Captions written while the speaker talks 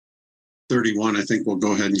5:31, I think we'll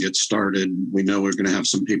go ahead and get started. We know we're going to have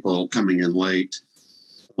some people coming in late.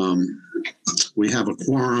 We have a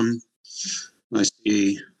quorum. I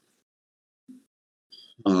see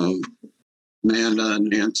Amanda,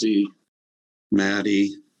 Nancy,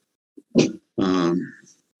 Maddie,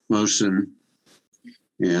 Motion,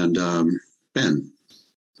 and Ben,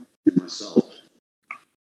 and myself.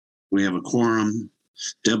 We have a quorum.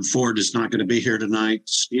 Deb Ford is not going to be here tonight.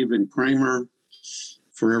 Stephen Kramer,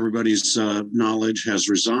 for everybody's knowledge, has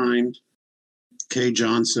resigned. Kay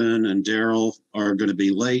Johnson and Daryl are going to be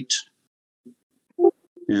late.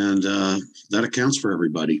 And that accounts for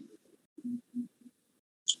everybody.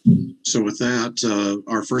 So with that,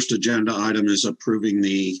 our first agenda item is approving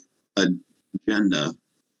the agenda.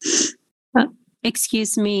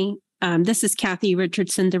 Excuse me. This is Kathy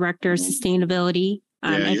Richardson, Director of Sustainability.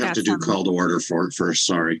 Yeah, you have to do call to order for it first.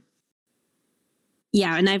 Sorry.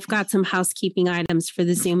 Yeah, and I've got some housekeeping items for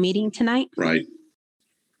the Zoom meeting tonight. Right.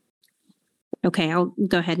 Okay, I'll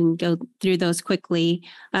go ahead and go through those quickly.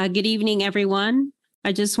 Good evening, everyone.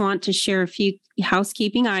 I just want to share a few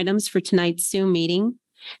housekeeping items for tonight's Zoom meeting.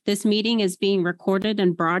 This meeting is being recorded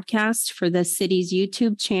and broadcast for the city's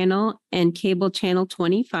YouTube channel and cable channel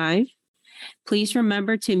 25. Please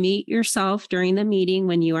remember to mute yourself during the meeting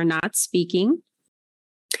when you are not speaking.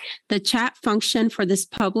 The chat function for this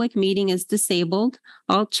public meeting is disabled.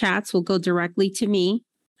 All chats will go directly to me.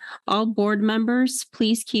 All board members,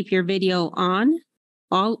 please keep your video on.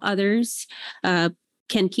 All others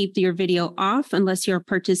can keep your video off unless you're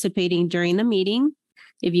participating during the meeting.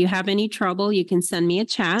 If you have any trouble, you can send me a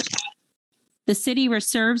chat. The city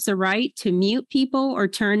reserves the right to mute people or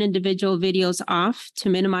turn individual videos off to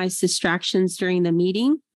minimize distractions during the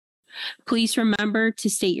meeting. Please remember to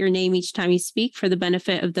state your name each time you speak for the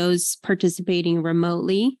benefit of those participating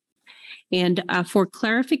remotely. And for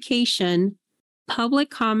clarification, public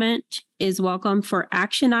comment is welcome for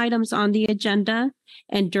action items on the agenda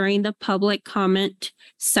and during the public comment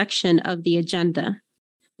section of the agenda.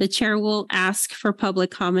 The chair will ask for public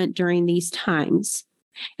comment during these times.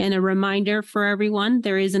 And a reminder for everyone,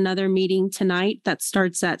 there is another meeting tonight that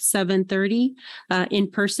starts at 7:30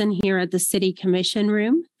 in person here at the City Commission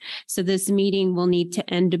room. So this meeting will need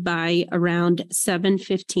to end by around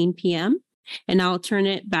 7:15 p.m. And I'll turn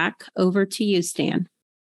it back over to you, Stan.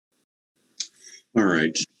 All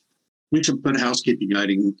right. We should put housekeeping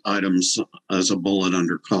items as a bullet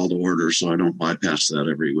under call to order so I don't bypass that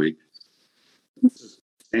every week.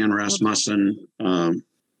 Stan Rasmussen,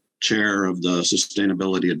 Chair of the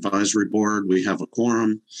Sustainability Advisory Board. We have a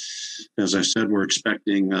quorum. As I said, we're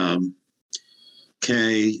expecting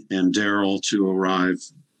Kay and Daryl to arrive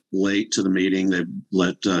late to the meeting. They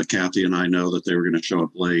let Kathy and I know that they were going to show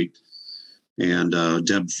up late. And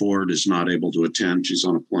Deb Ford is not able to attend. She's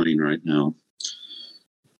on a plane right now.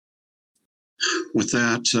 With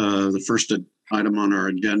that, the first item on our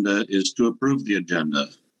agenda is to approve the agenda.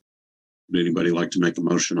 Would anybody like to make a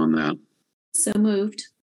motion on that? So moved.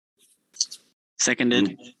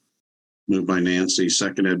 Seconded. Moved by Nancy,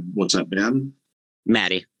 seconded. What's that, Ben?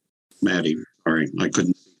 Maddie. Maddie. Sorry, I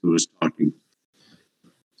couldn't see who was talking.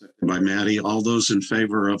 Seconded by Maddie. All those in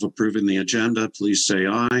favor of approving the agenda, please say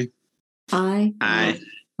aye. Aye. Aye.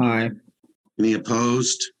 Aye. Any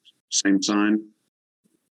opposed? Same sign.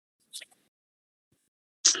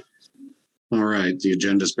 All right, the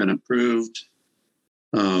agenda's been approved.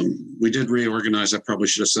 We did reorganize. I probably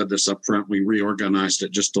should have said this up front. We reorganized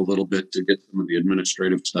it just a little bit to get some of the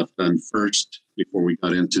administrative stuff done first before we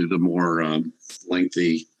got into the more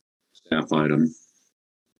lengthy staff item.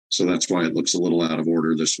 So that's why it looks a little out of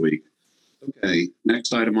order this week. Okay,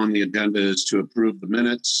 next item on the agenda is to approve the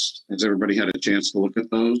minutes. Has everybody had a chance to look at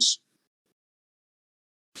those?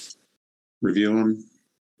 Review them?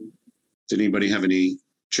 Did anybody have any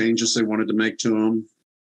changes they wanted to make to them?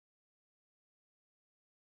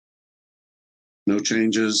 No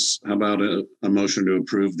changes. How about a motion to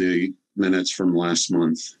approve the minutes from last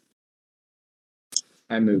month?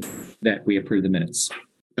 I move that we approve the minutes.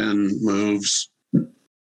 Ben moves.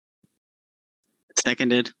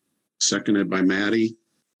 Seconded. Seconded by Maddie.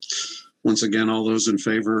 Once again, all those in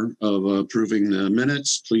favor of approving the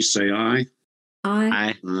minutes, please say aye.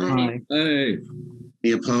 Aye. Aye. Aye.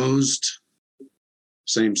 Any opposed?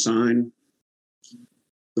 Same sign.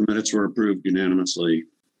 The minutes were approved unanimously.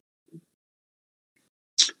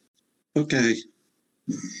 Okay.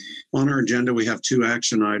 On our agenda, we have two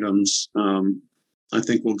action items. I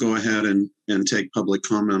think we'll go ahead and take public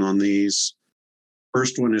comment on these.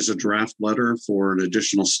 First one is a draft letter for an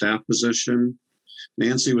additional staff position.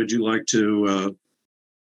 Nancy, would you like to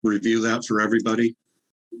review that for everybody?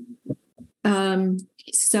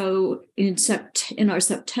 So in our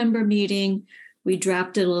September meeting, we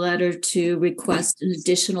drafted a letter to request an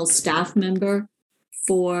additional staff member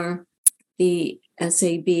for the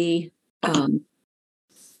SAB.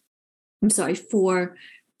 For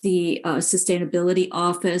the sustainability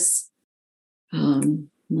office. Let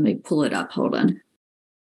me pull it up. Hold on.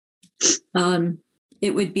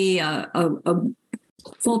 It would be a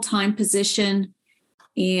full-time position,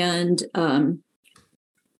 and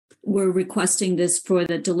we're requesting this for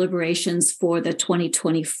the deliberations for the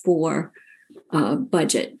 2024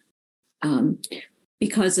 budget.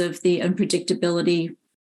 Because of the unpredictability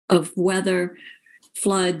of weather,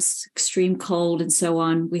 floods, extreme cold, and so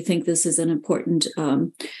on, we think this is an important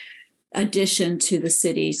addition to the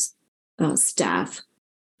city's staff.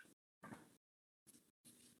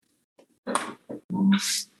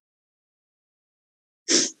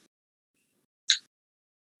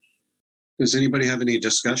 Does anybody have any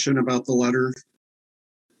discussion about the letter?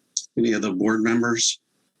 Any of the board members?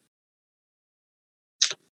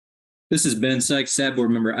 This is Ben Sykes, SAB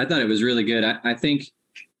board member. I thought it was really good. I think,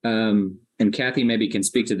 and Kathy maybe can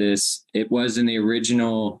speak to this, it was in the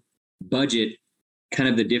original budget, kind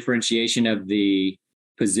of the differentiation of the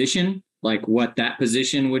position, like what that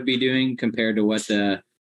position would be doing compared to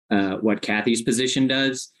what Kathy's position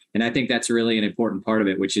does. And I think that's really an important part of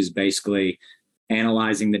it, which is basically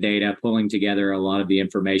analyzing the data, pulling together a lot of the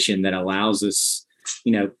information that allows us,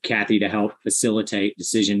 Kathy to help facilitate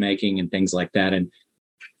decision-making and things like that. And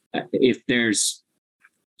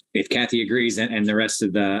if Kathy agrees and the rest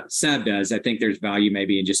of the SAB does, I think there's value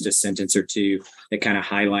maybe in just a sentence or two that kind of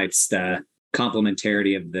highlights the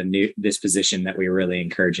complementarity of this position that we're really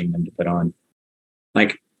encouraging them to put on.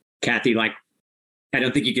 Like Kathy, I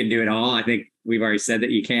don't think you can do it all. I think we've already said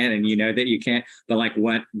that you can, and that you can't, but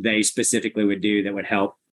what they specifically would do that would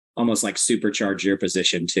help almost supercharge your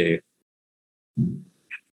position too.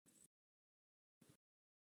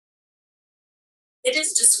 It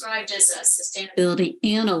is described as a sustainability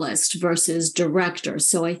analyst versus director.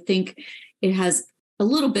 So I think it has a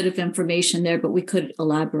little bit of information there, but we could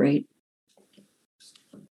elaborate.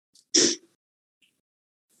 Does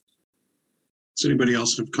anybody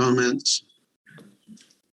else have comments?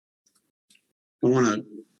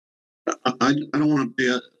 I don't want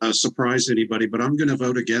to be surprise anybody, but I'm going to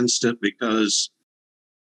vote against it because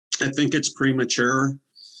I think it's premature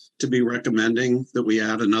to be recommending that we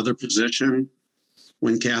add another position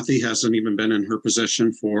when Kathy hasn't even been in her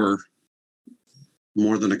position for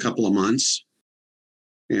more than a couple of months.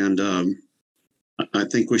 And I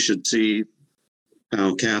think we should see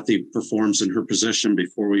how Kathy performs in her position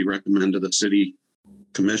before we recommend to the city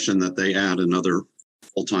commission that they add another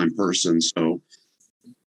full-time person. So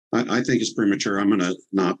I think it's premature. I'm going to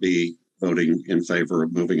not be voting in favor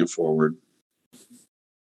of moving it forward.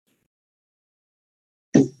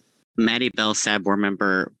 Maddie Bell, SAB board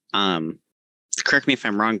member. Correct me if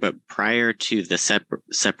I'm wrong, but prior to the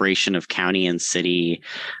separation of county and city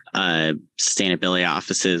sustainability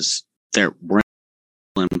offices, there weren't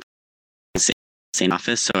in the same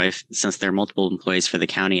office. So since there are multiple employees for the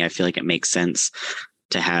county, I feel like it makes sense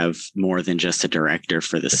to have more than just a director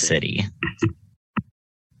for the city.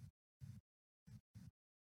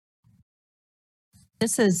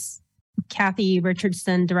 This is Kathy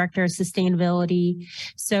Richardson, Director of Sustainability.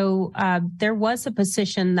 So there was a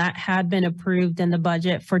position that had been approved in the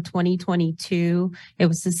budget for 2022. It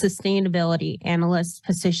was the Sustainability Analyst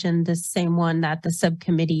position, the same one that the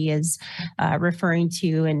subcommittee is referring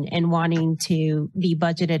to and wanting to be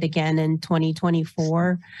budgeted again in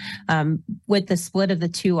 2024. With the split of the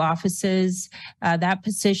two offices, that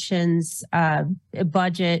position's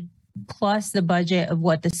budget plus the budget of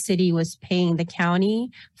what the city was paying the county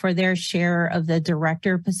for their share of the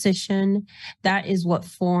director position. That is what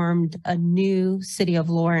formed a new City of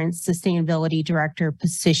Lawrence Sustainability Director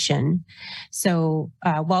position. So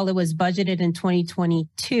while it was budgeted in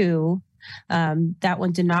 2022, that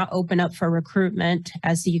one did not open up for recruitment.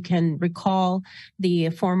 As you can recall,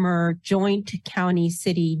 the former joint county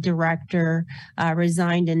city director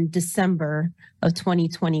resigned in December of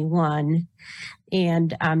 2021.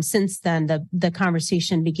 And since then, the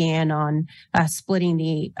conversation began on splitting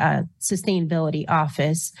the sustainability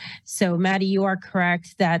office. So, Maddie, you are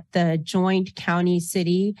correct that the joint county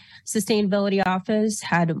city sustainability office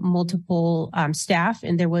had multiple staff,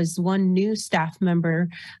 and there was one new staff member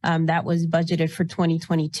that was budgeted for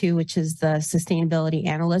 2022, which is the sustainability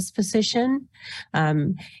analyst position.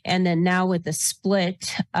 And then now with the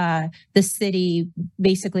split, the city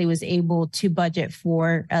basically was able to budget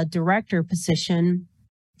for a director position.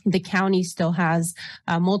 The county still has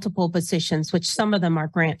multiple positions, which some of them are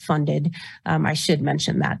grant funded. I should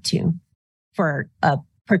mention that too. for a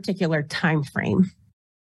particular time frame.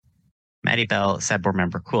 Maddie Bell, SAB board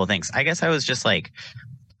member. Cool, thanks. I guess I was just like,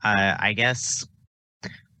 I guess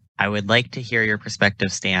I would like to hear your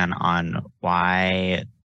perspective, Stan, on why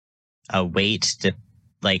a wait to,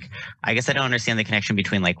 like, I guess I don't understand the connection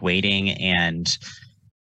between like waiting and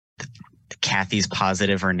Kathy's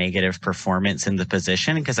positive or negative performance in the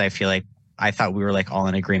position, because I feel like I thought we were like all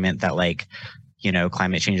in agreement that like, you know,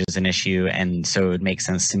 climate change is an issue. And so it would make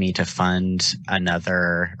sense to me to fund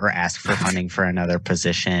another or ask for funding for another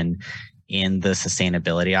position in the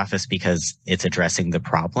sustainability office because it's addressing the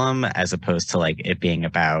problem as opposed to like it being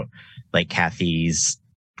about like Kathy's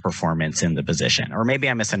performance in the position. Or maybe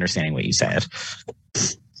I'm misunderstanding what you said.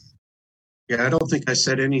 Yeah, I don't think I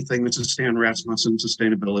said anything. This is Stan Rasmussen,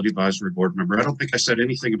 Sustainability Advisory Board member. I don't think I said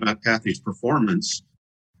anything about Kathy's performance.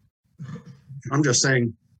 I'm just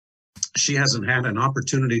saying she hasn't had an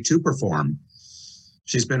opportunity to perform.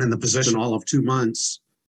 She's been in the position all of 2 months.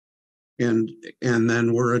 And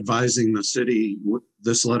then we're advising the city,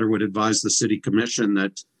 this letter would advise the city commission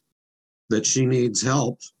that she needs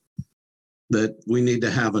help, that we need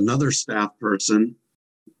to have another staff person.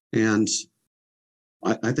 And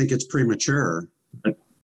I think it's premature. I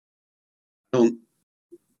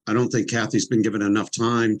don't think Kathy's been given enough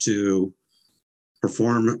time to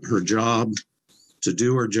perform her job, to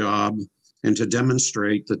do her job, and to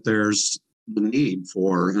demonstrate that there's the need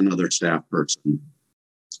for another staff person.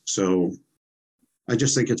 So I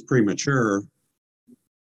just think it's premature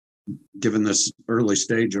given this early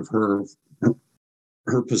stage of her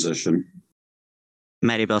position.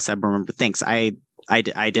 Maddie Bell said, remember, thanks. I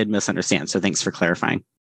did misunderstand. So thanks for clarifying.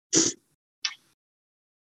 This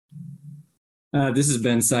is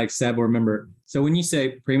Ben Sykes, SAB board member. So when you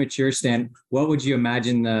say premature, Stan, what would you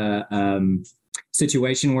imagine the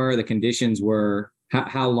situation were, the conditions were?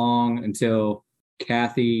 How long until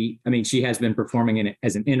Kathy, I mean, she has been performing in it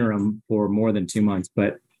as an interim for more than 2 months,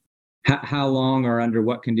 but how long or under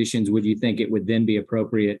what conditions would you think it would then be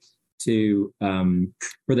appropriate to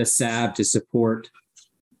for the SAB to support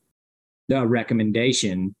the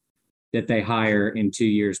recommendation that they hire in 2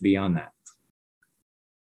 years beyond that?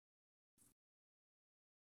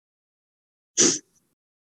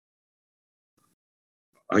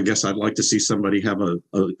 I guess I'd like to see somebody have a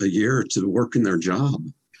year to work in their job.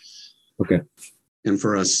 Okay. And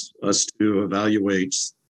for us to evaluate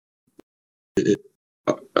it,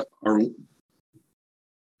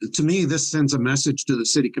 to me, this sends a message to the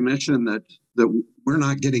city commission that we're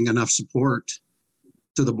not getting enough support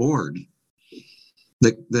to the board.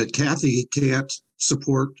 That Kathy can't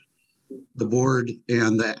support the board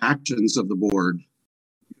and the actions of the board.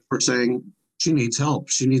 We're saying she needs help.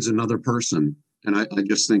 She needs another person. And I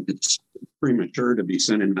just think it's premature to be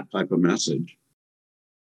sending that type of message.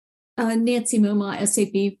 Nancy Muma,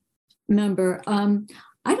 SAB member.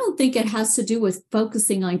 I don't think it has to do with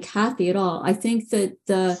focusing on Kathy at all. I think that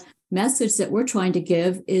the message that we're trying to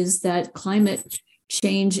give is that climate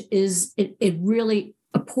change is a really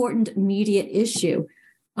important immediate issue,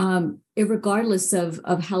 regardless of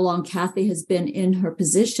how long Kathy has been in her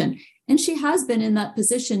position. And she has been in that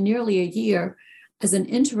position nearly a year as an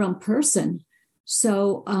interim person.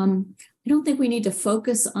 So I don't think we need to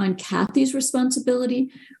focus on Kathy's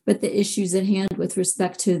responsibility, but the issues at hand with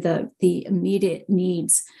respect to the immediate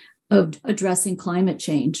needs of addressing climate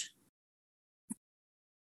change.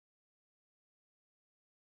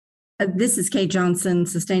 This is Kate Johnson,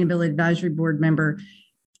 Sustainability Advisory Board member.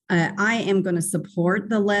 I am going to support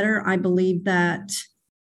the letter. I believe that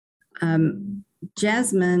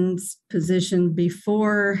Jasmine's position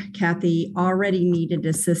before Kathy already needed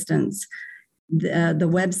assistance. The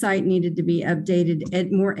website needed to be updated.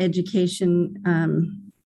 More education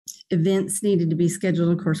events needed to be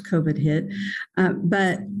scheduled. Of course, COVID hit.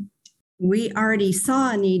 But we already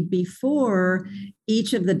saw a need before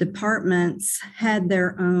each of the departments had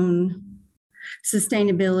their own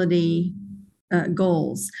sustainability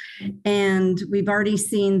goals. And we've already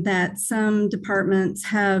seen that some departments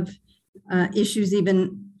have issues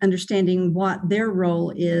even understanding what their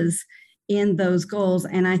role is in those goals.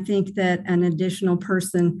 And I think that an additional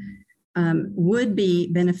person would be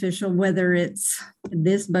beneficial, whether it's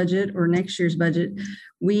this budget or next year's budget.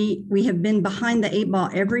 We have been behind the 8 ball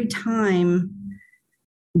every time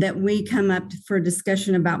that we come up for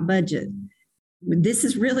discussion about budget. This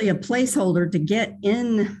is really a placeholder to get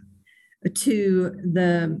in to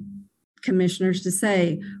the commissioners to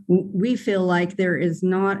say, we feel like there is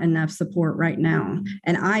not enough support right now.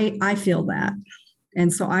 And I feel that.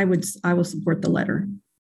 And so I will support the letter.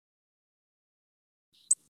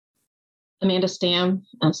 Amanda Stam,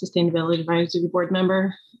 Sustainability Advisory Board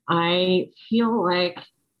member. I feel like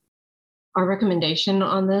our recommendation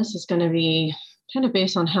on this is going to be kind of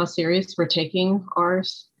based on how serious we're taking our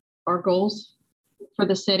goals for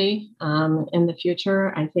the city in the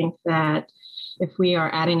future. I think that if we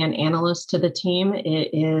are adding an analyst to the team, it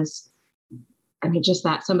is, just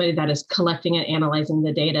that somebody that is collecting and analyzing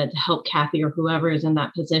the data to help Kathy or whoever is in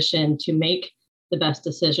that position to make the best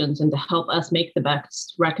decisions and to help us make the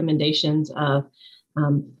best recommendations of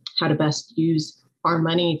how to best use our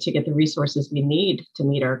money to get the resources we need to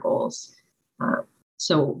meet our goals.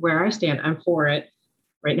 So where I stand, I'm for it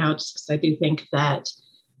right now, just because I do think that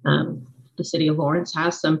the city of Lawrence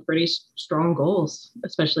has some pretty strong goals,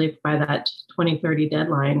 especially by that 2030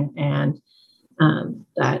 deadline, and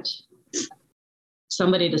that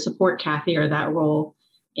somebody to support Kathy or that role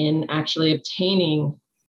in actually obtaining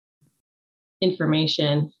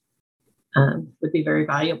information would be very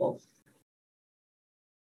valuable.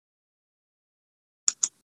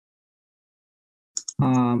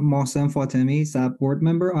 Mohsen Fatemi, SAP board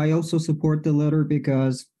member. I also support the letter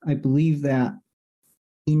because I believe that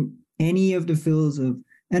in any of the fields of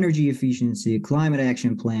energy efficiency, climate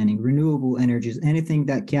action planning, renewable energies, anything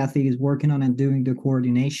that Kathy is working on and doing the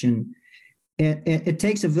coordination, it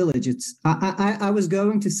takes a village. I was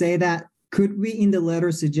going to say that, could we in the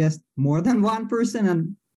letter suggest more than one person?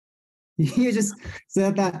 And you just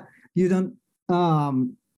said that you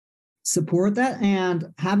don't support that.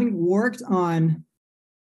 And having worked on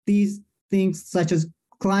these things such as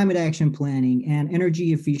climate action planning and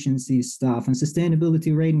energy efficiency stuff and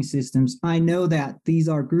sustainability rating systems, I know that these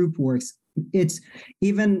are group works. It's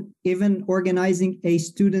even organizing a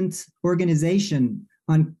student organization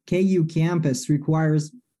on KU campus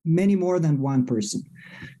requires many more than one person.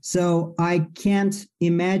 So I can't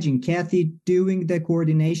imagine Kathy doing the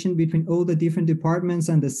coordination between all the different departments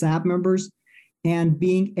and the SAP members and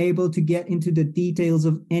being able to get into the details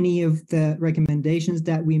of any of the recommendations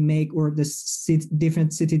that we make or the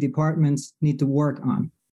different city departments need to work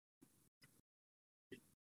on.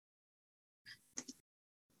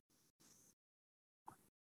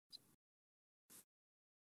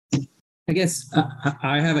 I guess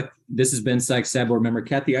this has been Sykes SAB board member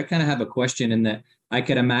Kathy. I kind of have a question in that I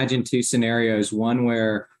could imagine two scenarios. One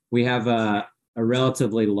where we have a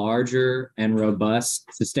relatively larger and robust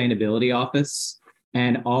sustainability office,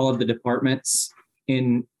 and all of the departments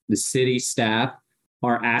in the city staff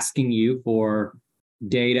are asking you for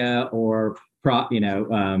data or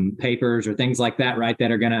papers or things like that, right?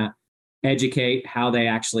 That are going to educate how they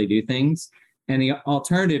actually do things. And the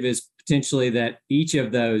alternative is potentially that each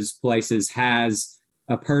of those places has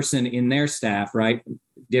a person in their staff, right?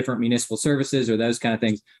 Different municipal services or those kind of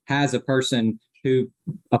things, has a person who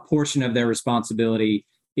a portion of their responsibility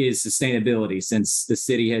is sustainability, since the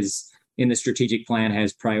city has, in the strategic plan,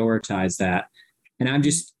 has prioritized that. And I'm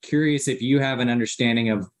just curious if you have an understanding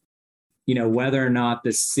of, whether or not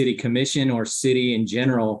the city commission or city in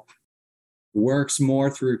general works more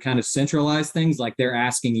through kind of centralized things, like they're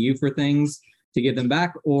asking you for things to get them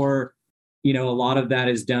back, or, a lot of that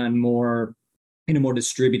is done more in a more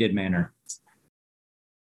distributed manner.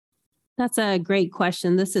 That's a great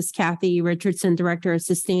question. This is Kathy Richardson, Director of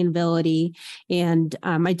Sustainability. And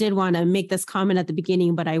I did want to make this comment at the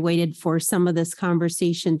beginning, but I waited for some of this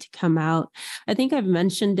conversation to come out. I think I've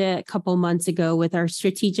mentioned it a couple months ago with our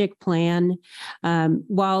strategic plan.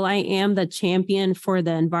 While I am the champion for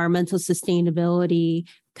the environmental sustainability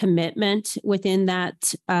commitment within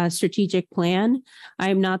that strategic plan,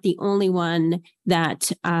 I'm not the only one that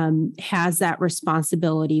has that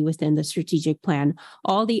responsibility within the strategic plan.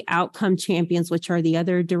 All the outcome champions, which are the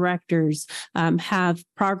other directors, have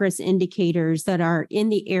progress indicators that are in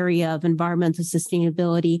the area of environmental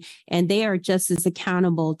sustainability, and they are just as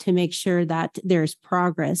accountable to make sure that there's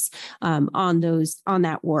progress on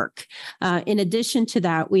that work. In addition to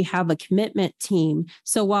that, we have a commitment team.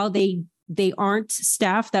 So while they aren't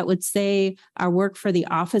staff that would say I work for the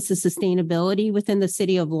Office of Sustainability within the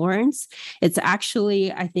city of Lawrence, it's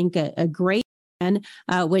actually, I think, a great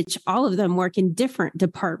which all of them work in different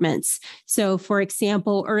departments. So, for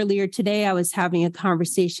example, earlier today, I was having a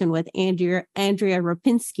conversation with Andrea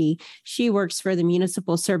Rapinski. She works for the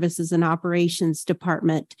Municipal Services and Operations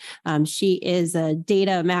Department. She is a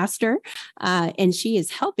data master, and she is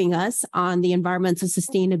helping us on the environmental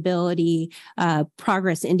sustainability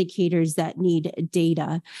progress indicators that need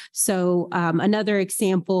data. So another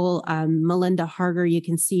example, Melinda Harger, you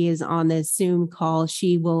can see, is on this Zoom call.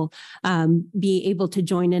 She will be be able to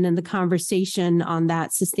join in the conversation on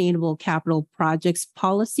that sustainable capital projects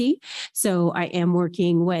policy. So I am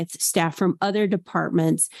working with staff from other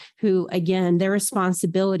departments who, again, their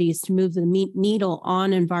responsibility is to move the needle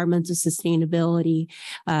on environmental sustainability.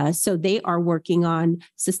 So they are working on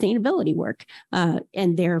sustainability work,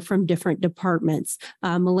 and they're from different departments.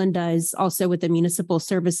 Melinda is also with the Municipal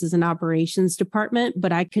Services and Operations Department,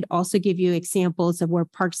 but I could also give you examples of where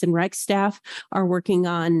Parks and Rec staff are working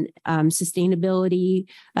on sustainability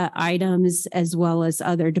items, as well as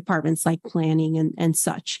other departments like planning and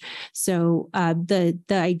such. So the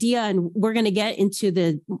idea, and we're going to get into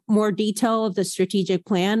the more detail of the strategic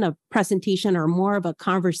plan, a presentation or more of a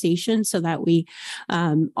conversation, so that we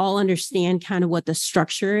all understand kind of what the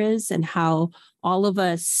structure is and how all of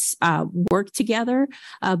us work together.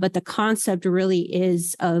 But the concept really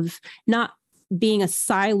is of not being a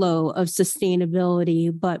silo of sustainability,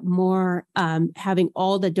 but more having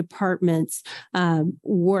all the departments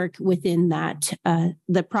work within that,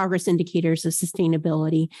 the progress indicators of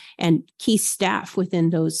sustainability, and key staff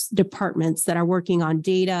within those departments that are working on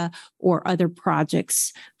data or other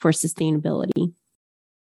projects for sustainability.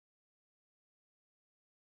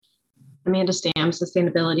 Amanda Stam,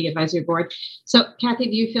 Sustainability Advisory Board. So Kathy,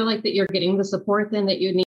 do you feel like that you're getting the support then that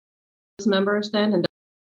you need as members then, and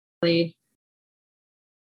really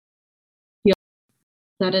feel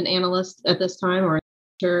that an analyst at this time, or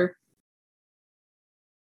sure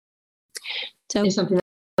So is something that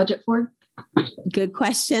budget for? good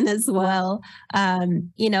question as well.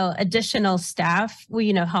 Additional staff,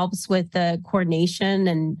 helps with the coordination.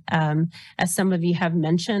 And as some of you have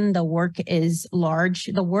mentioned, the work is large.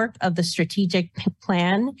 The work of the strategic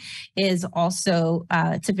plan is also,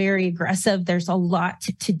 it's very aggressive. There's a lot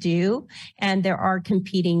to do, and there are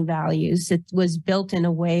competing values. It was built in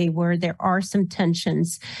a way where there are some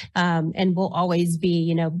tensions, and will always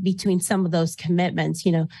be, between some of those commitments,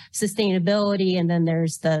 sustainability, and then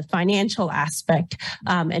there's the financial aspect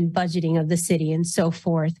and budgeting of the city and so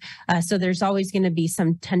forth. So there's always going to be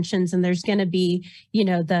some tensions, and there's going to be,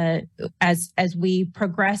 as we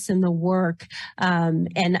progress in the work,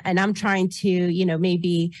 and I'm trying to,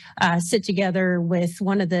 maybe sit together with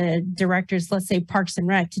one of the directors, let's say Parks and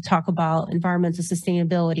Rec, to talk about environmental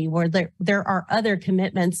sustainability, where there are other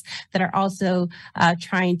commitments that are also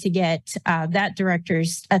trying to get that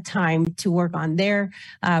director's time to work on their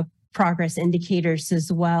progress indicators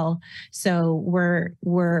as well. So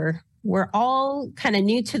we're all kind of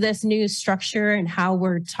new to this new structure and how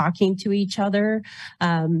we're talking to each other.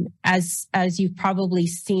 As you've probably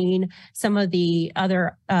seen, some of the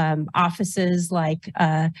other offices like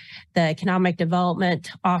the Economic Development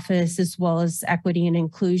Office, as well as Equity and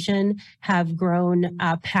Inclusion, have grown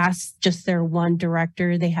past just their one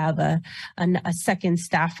director. They have a second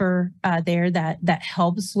staffer there that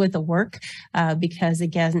helps with the work because,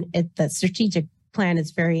 again, the strategic plan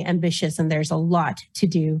is very ambitious, and there's a lot to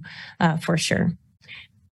do for sure.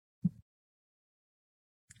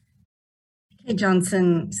 Kay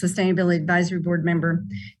Johnson, Sustainability Advisory Board member.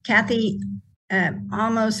 Kathy,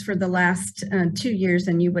 almost for the last 2 years,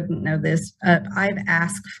 and you wouldn't know this, I've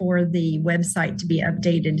asked for the website to be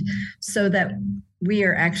updated so that we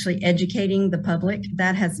are actually educating the public.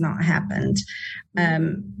 That has not happened.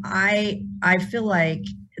 I feel like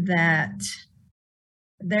that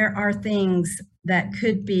there are things that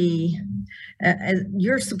could be,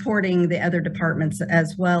 you're supporting the other departments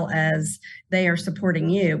as well as they are supporting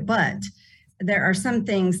you, but there are some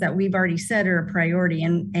things that we've already said are a priority,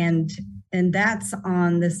 and that's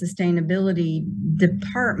on the sustainability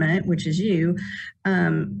department, which is you,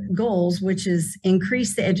 goals, which is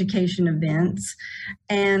increase the education events,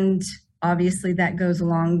 and obviously that goes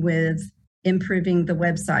along with improving the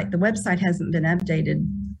website. The website hasn't been updated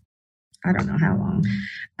I don't know how long.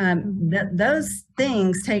 Those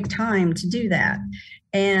things take time to do that.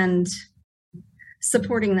 And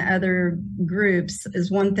supporting the other groups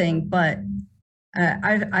is one thing, but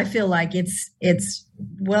I feel like it's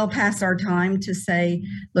well past our time to say,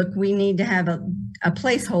 look, we need to have a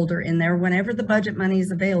placeholder in there whenever the budget money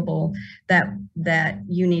is available that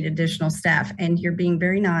you need additional staff. And you're being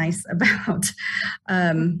very nice about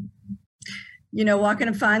walking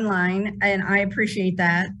a fine line, and I appreciate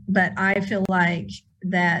that, but I feel like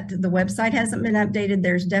that the website hasn't been updated.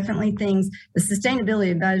 There's definitely things, the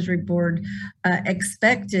Sustainability Advisory Board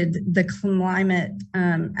expected the climate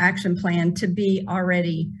action plan to be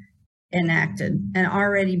already enacted and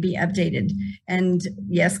already be updated. And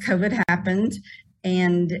yes, COVID happened,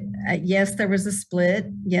 and yes, there was a split.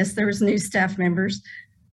 Yes, there was new staff members,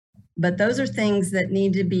 but those are things that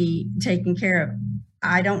need to be taken care of.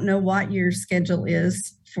 I don't know what your schedule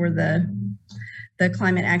is for the the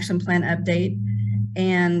climate action plan update,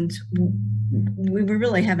 and we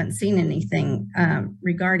really haven't seen anything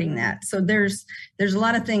regarding that. So there's a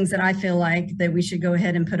lot of things that I feel like that we should go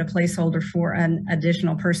ahead and put a placeholder for an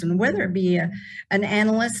additional person, whether it be an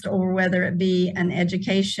analyst or whether it be an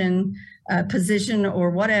education position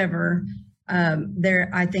or whatever.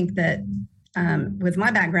 I think that with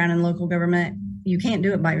my background in local government, you can't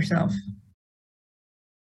do it by yourself.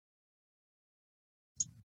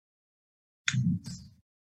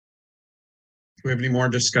 Do we have any more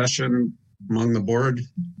discussion among the board?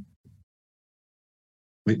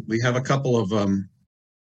 We have a couple of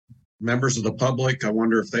members of the public. I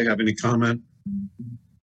wonder if they have any comment.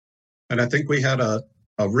 And I think we had a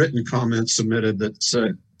written comment submitted that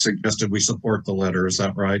suggested we support the letter. Is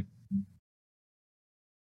that right?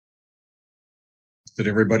 Did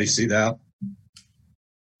everybody see that?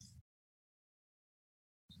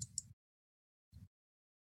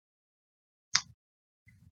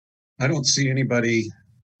 I don't see anybody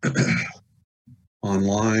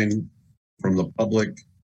online from the public.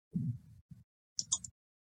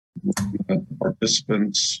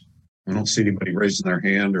 Participants. I don't see anybody raising their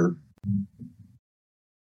hand or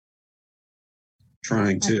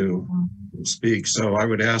trying to speak. So I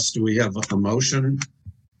would ask, do we have a motion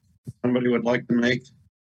somebody would like to make?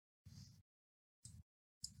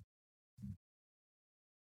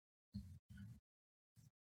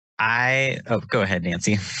 Go ahead,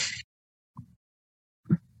 Nancy.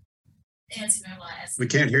 Nancy Mumma. We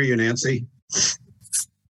can't hear you, Nancy.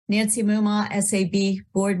 Nancy Mumma, SAB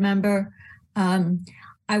board member. I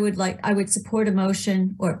would support a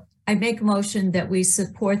motion, or I make a motion that we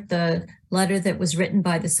support the letter that was written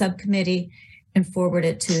by the subcommittee and forward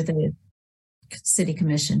it to the city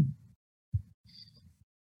commission.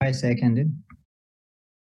 I seconded.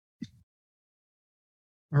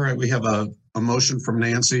 All right, we have a motion from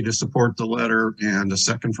Nancy to support the letter and a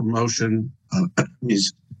second from motion.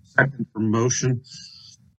 Second from motion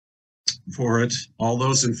for it. All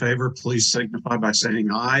those in favor, please signify by saying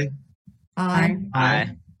aye. Aye.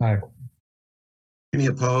 Aye. Aye. Any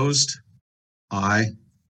opposed? Aye.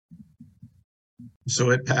 So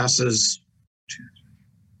it passes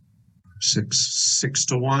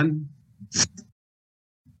 6-1.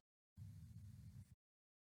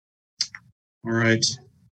 All right.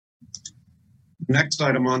 Next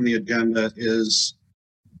item on the agenda is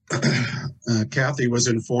Kathy was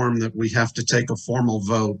informed that we have to take a formal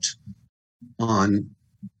vote on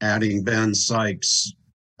adding Ben Sykes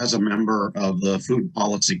as a member of the Food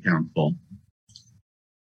Policy Council.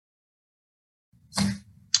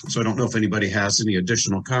 So I don't know if anybody has any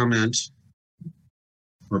additional comment,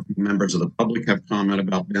 or if members of the public have comment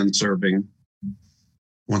about Ben serving.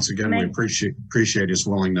 Once again, we appreciate his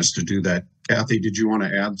willingness to do that. Kathy, did you want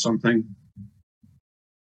to add something?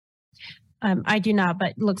 I do not,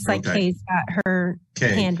 but looks like Okay. Kay's got her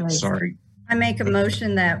hand raised. Sorry. I make a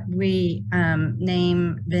motion that we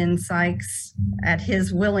name Ben Sykes at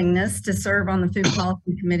his willingness to serve on the Food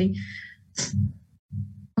Policy Committee.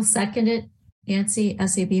 I'll second it. Nancy,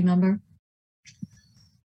 SAB member.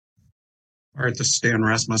 All right, this is Stan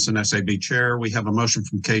Rasmussen, SAB Chair. We have a motion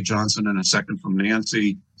from Kay Johnson and a second from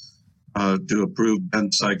Nancy to approve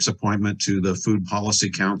Ben Sykes' appointment to the Food Policy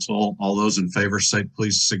Council. All those in favor,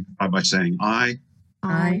 please signify by saying aye.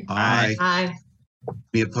 Aye. Aye. Aye.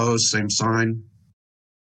 Any opposed? Same sign.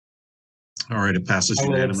 All right, it passes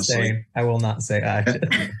unanimously. I will not say aye.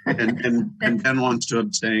 And Ben wants to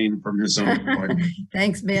abstain from his own appointment.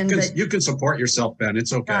 Thanks, Ben. You can support yourself, Ben.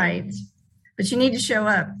 It's okay. Right. But you need to show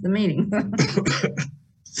up the meeting.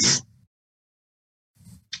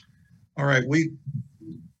 All right,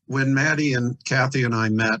 when Maddie and Kathy and I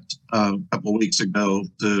met a couple of weeks ago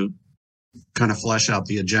to kind of flesh out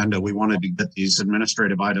the agenda, we wanted to get these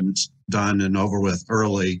administrative items done and over with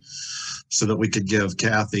early so that we could give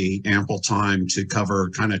Kathy ample time to cover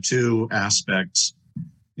kind of two aspects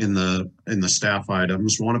in the staff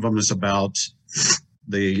items. One of them is about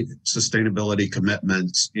the sustainability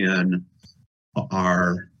commitments in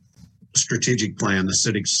our strategic plan, the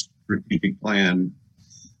city's strategic plan,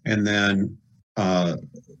 and then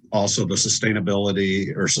also the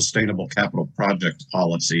sustainability or sustainable capital project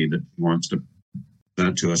policy that he wants to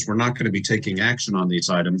present to us. We're not going to be taking action on these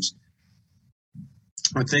items.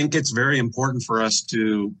 I think it's very important for us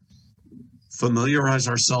to familiarize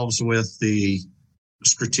ourselves with the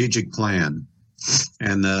strategic plan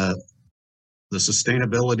and the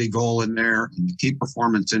sustainability goal in there and the key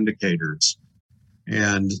performance indicators.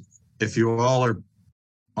 And if you all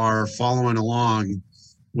are following along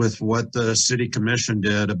with what the city commission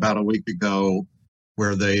did about a week ago,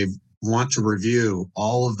 where they want to review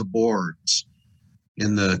all of the boards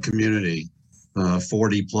in the community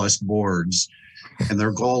 40 plus boards. And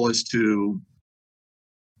their goal is to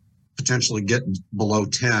potentially get below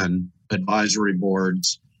 10 advisory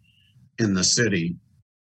boards in the city.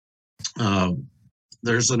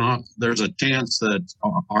 There's a chance that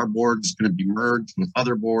our board is going to be merged with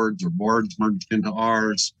other boards, or boards merged into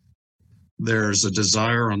ours. There's a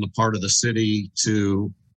desire on the part of the city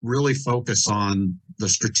to really focus on the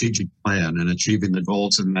strategic plan and achieving the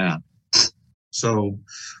goals in that. So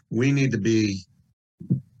we need to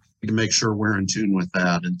make sure we're in tune with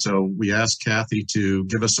that. And so we asked Kathy to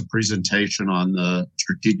give us a presentation on the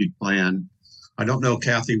strategic plan. I don't know,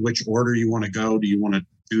 Kathy, which order you want to go. Do you want to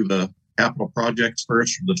do the capital projects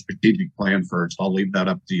first or the strategic plan first? I'll leave that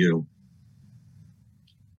up to you.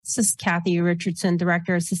 This is Kathy Richardson,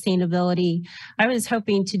 Director of Sustainability. I was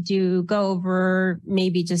hoping to go over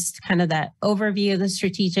maybe just kind of that overview of the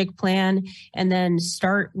strategic plan, and then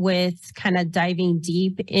start with kind of diving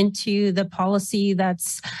deep into the policy that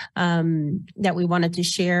we wanted to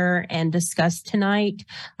share and discuss tonight.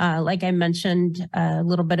 Like I mentioned a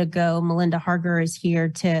little bit ago, Melinda Harger is here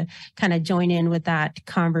to kind of join in with that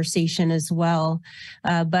conversation as well.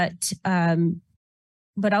 But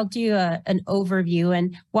I'll do an overview.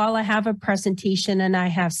 And while I have a presentation and I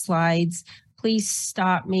have slides, please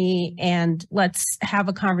stop me and let's have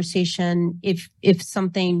a conversation if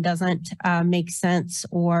something doesn't make sense,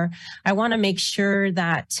 or I want to make sure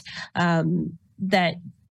that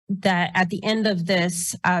that at the end of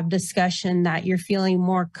this discussion that you're feeling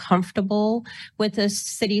more comfortable with the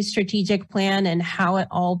city's strategic plan and how it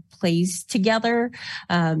all plays together.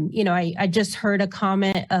 I just heard a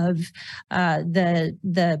comment of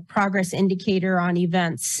the progress indicator on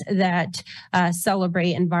events that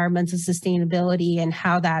celebrate environmental sustainability, and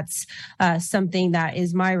how that's something that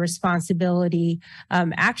is my responsibility.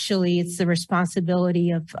 Actually, it's the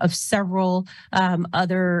responsibility of several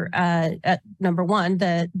other, number one,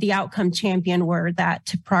 the outcome champion where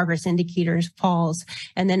that progress indicators falls,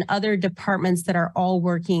 and then other departments that are all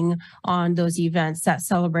working on those events that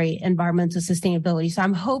celebrate environmental sustainability. So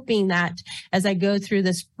I'm hoping that as I go through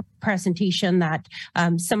this presentation that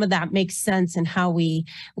some of that makes sense, and how we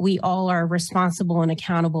all are responsible and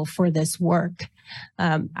accountable for this work.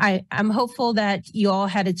 I'm hopeful that you all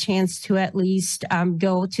had a chance to at least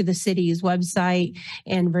go to the city's website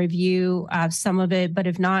and review some of it, but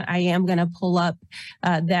if not, I am going to pull up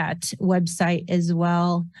that website as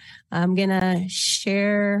well. I'm going to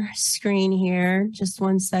share screen here, just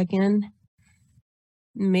 1 second.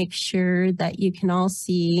 Make sure that you can all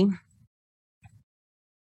see.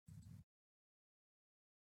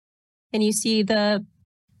 Can you see the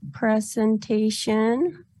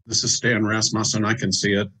presentation? This is Stan Rasmussen. I can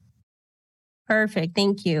see it. Perfect.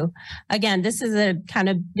 Thank you. Again, this is a kind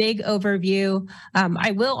of big overview.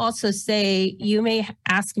 I will also say you may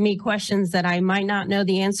ask me questions that I might not know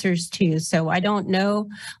the answers to. So I don't know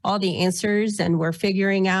all the answers, and we're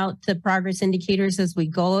figuring out the progress indicators as we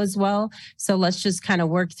go as well. So let's just kind of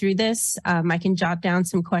work through this. I can jot down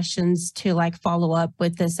some questions to follow up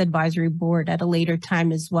with this advisory board at a later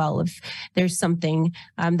time as well if there's something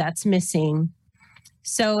that's missing.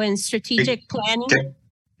 So in strategic planning.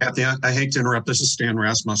 Kathy, I hate to interrupt. This is Stan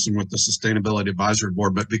Rasmussen with the Sustainability Advisory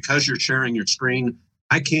Board, but because you're sharing your screen,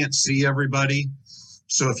 I can't see everybody.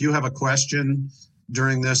 So if you have a question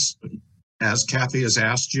during this, as Kathy has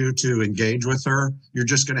asked you to engage with her, you're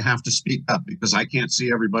just going to have to speak up, because I can't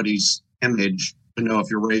see everybody's image to know if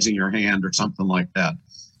you're raising your hand or something like that.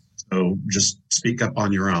 So just speak up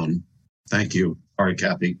on your own. Thank you. Sorry,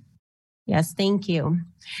 Kathy. Yes, thank you.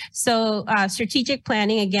 So strategic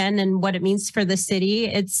planning, again, and what it means for the city,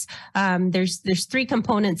 it's there's three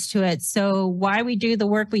components to it. So why we do the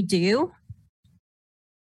work we do,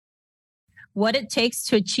 what it takes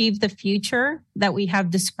to achieve the future that we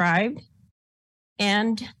have described,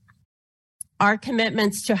 and our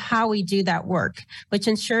commitments to how we do that work, which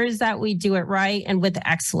ensures that we do it right and with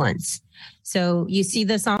excellence. So you see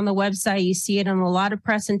this on the website, you see it in a lot of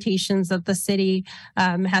presentations that the city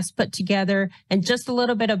has put together. And just a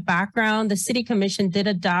little bit of background, the City Commission did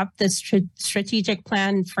adopt this strategic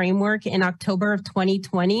plan framework in October of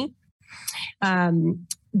 2020.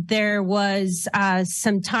 There was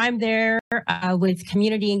some time there with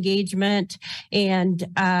community engagement and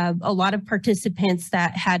a lot of participants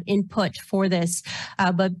that had input for this.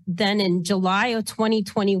 But then in July of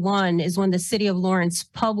 2021 is when the City of Lawrence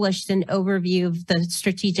published an overview of the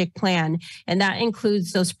strategic plan. And that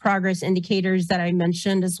includes those progress indicators that I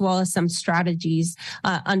mentioned, as well as some strategies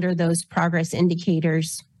under those progress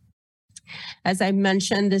indicators. As I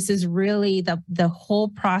mentioned, this is really the whole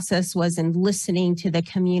process was in listening to the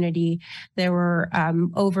community. There were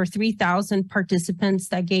over 3,000 participants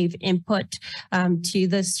that gave input to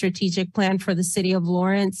the strategic plan for the city of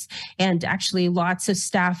Lawrence. And actually lots of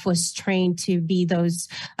staff was trained to be those,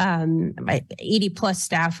 80 plus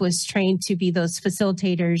staff was trained to be those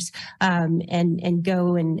facilitators and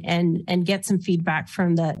go and get some feedback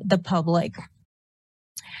from the public.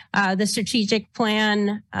 The strategic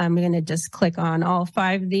plan, I'm going to just click on all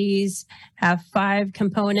 5 of these, have 5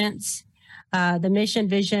 components. The mission,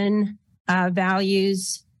 vision,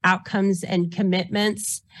 values, outcomes, and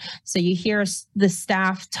commitments. So you hear the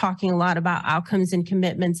staff talking a lot about outcomes and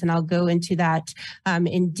commitments, and I'll go into that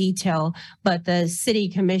in detail. But the City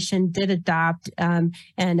Commission did adopt and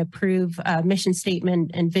approve a mission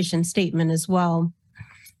statement and vision statement as well.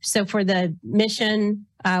 So for the mission,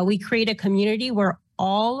 we create a community where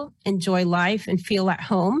all enjoy life and feel at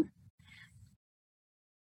home.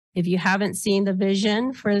 If you haven't seen the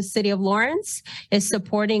vision for the city of Lawrence, is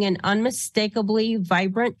supporting an unmistakably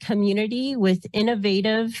vibrant community with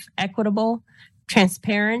innovative, equitable,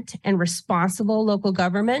 transparent, and responsible local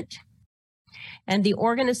government. And the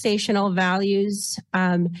organizational values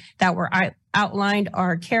that were outlined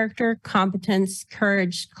are character, competence,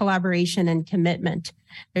 courage, collaboration, and commitment.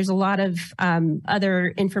 There's a lot of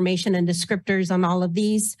other information and descriptors on all of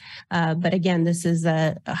these, but again, this is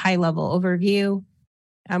a high-level overview.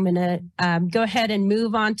 I'm going to go ahead and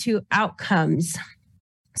move on to outcomes.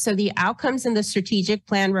 So the outcomes in the strategic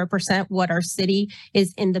plan represent what our city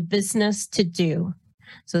is in the business to do.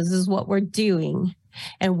 So this is what we're doing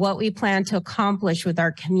and what we plan to accomplish with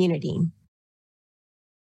our community.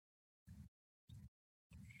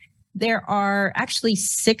 There are actually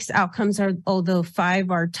 6 outcomes, although 5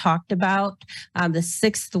 are talked about. The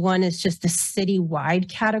 6th one is just a citywide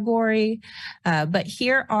category. But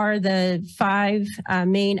here are the 5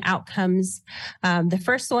 main outcomes. The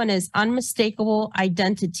first one is unmistakable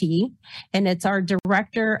identity, and it's our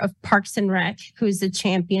director of Parks and Rec, who's the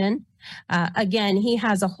champion. Again, he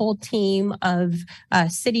has a whole team of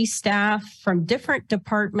city staff from different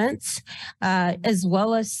departments, as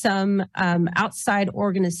well as some outside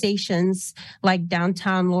organizations like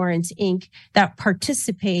Downtown Lawrence, Inc. that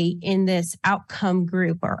participate in this outcome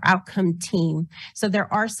group or outcome team. So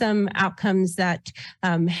there are some outcomes that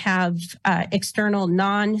have external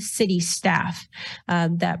non-city staff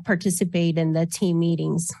that participate in the team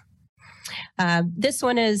meetings. This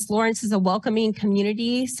one is Lawrence is a welcoming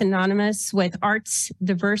community synonymous with arts,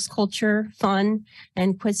 diverse culture, fun,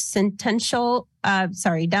 and quintessential,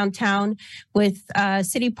 downtown with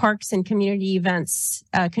city parks and community events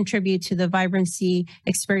contribute to the vibrancy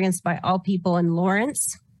experienced by all people in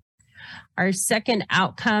Lawrence. Our second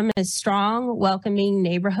outcome is strong, welcoming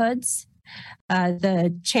neighborhoods.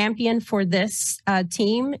 The champion for this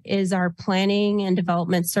team is our Planning and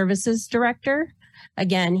Development Services Director.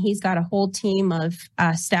 Again, he's got a whole team of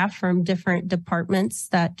staff from different departments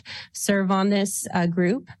that serve on this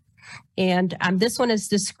group. And this one is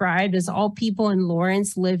described as all people in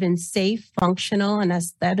Lawrence live in safe, functional, and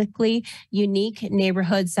aesthetically unique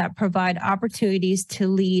neighborhoods that provide opportunities to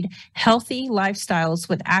lead healthy lifestyles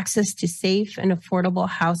with access to safe and affordable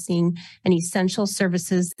housing and essential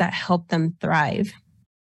services that help them thrive.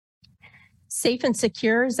 Safe and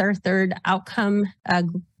secure is our third outcome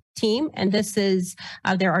team, and this is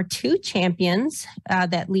there are 2 champions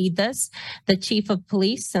that lead this, the chief of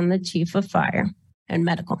police and the chief of fire and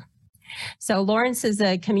medical. So Lawrence is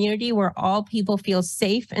a community where all people feel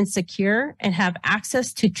safe and secure and have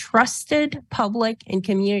access to trusted public and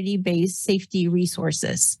community-based safety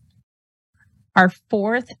resources. Our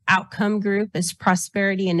 4th outcome group is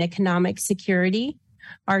prosperity and economic security.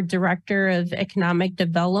 Our director of economic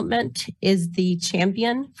development is the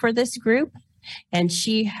champion for this group. And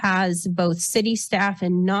she has both city staff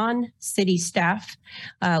and non-city staff,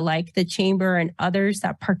 like the chamber and others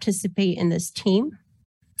that participate in this team.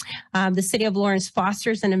 The city of Lawrence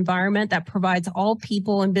fosters an environment that provides all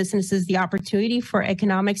people and businesses the opportunity for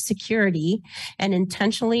economic security and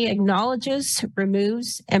intentionally acknowledges,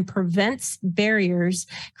 removes, and prevents barriers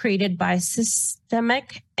created by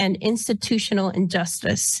systemic and institutional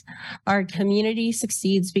injustice. Our community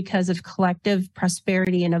succeeds because of collective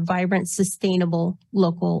prosperity and a vibrant, sustainable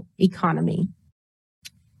local economy.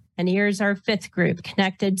 And here's our 5th group,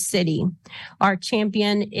 Connected City. Our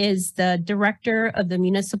champion is the director of the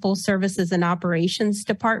Municipal Services and Operations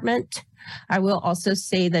Department. I will also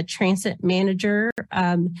say the transit manager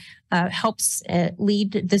helps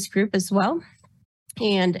lead this group as well.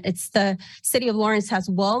 And it's the City of Lawrence has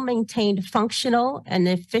well-maintained, functional, and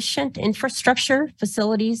efficient infrastructure,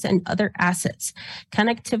 facilities, and other assets.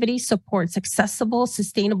 Connectivity supports accessible,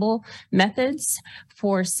 sustainable methods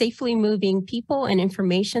for safely moving people and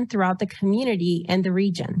information throughout the community and the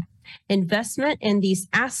region. Investment in these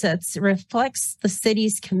assets reflects the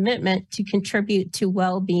city's commitment to contribute to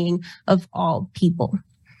well-being of all people.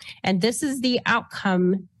 And this is the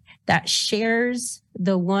outcome that shares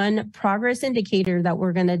the one progress indicator that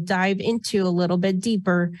we're going to dive into a little bit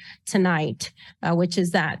deeper tonight, which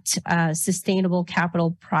is that sustainable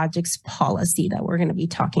capital projects policy that we're going to be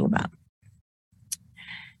talking about.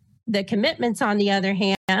 The commitments, on the other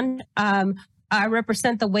hand,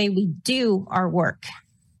 represent the way we do our work.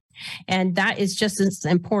 And that is just as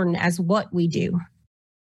important as what we do.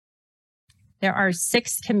 There are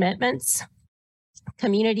 6 commitments.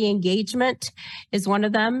 Community engagement is one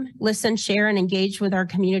of them. Listen, share, and engage with our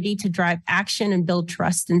community to drive action and build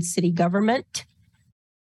trust in city government.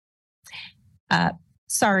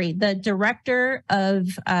 The director of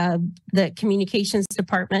the communications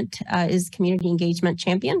department is community engagement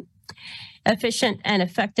champion. Efficient and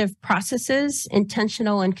effective processes,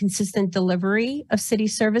 intentional and consistent delivery of city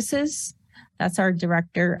services. That's our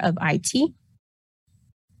director of IT.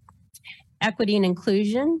 Equity and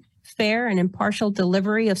inclusion, fair and impartial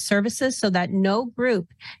delivery of services so that no group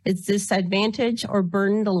is disadvantaged or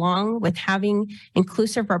burdened along with having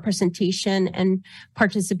inclusive representation and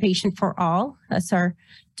participation for all. That's our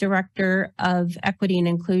director of equity and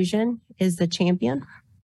inclusion is the champion.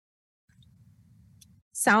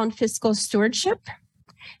 Sound fiscal stewardship,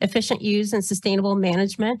 efficient use and sustainable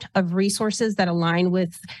management of resources that align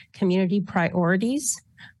with community priorities.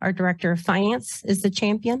 Our director of finance is the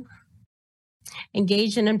champion.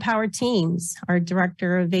 Engage and empower teams. Our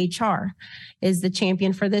director of HR is the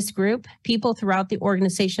champion for this group. People throughout the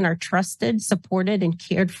organization are trusted, supported, and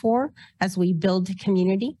cared for as we build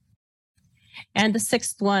community. And the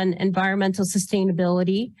 6th one, environmental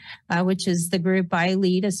sustainability, which is the group I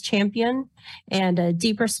lead as champion, and a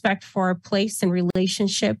deep respect for our place and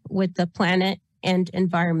relationship with the planet and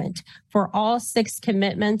environment. For all 6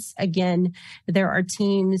 commitments, again, there are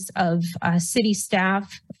teams of city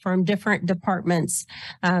staff from different departments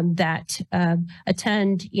that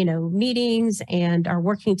attend, meetings and are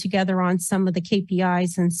working together on some of the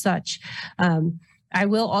KPIs and such. I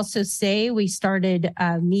will also say we started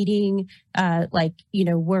meeting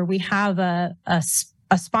where we have a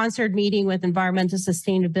sponsored meeting with environmental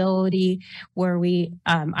sustainability where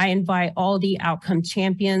I invite all the outcome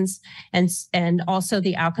champions and also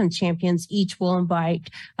the outcome champions each will invite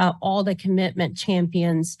all the commitment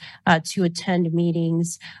champions to attend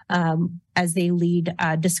meetings as they lead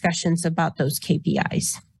discussions about those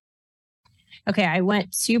KPIs. Okay, I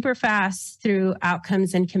went super fast through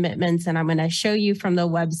outcomes and commitments, and I'm going to show you from the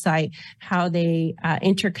website how they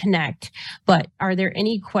interconnect. But are there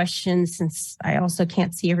any questions, since I also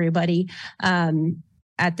can't see everybody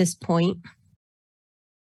at this point?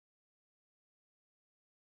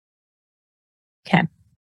 Okay.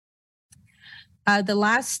 The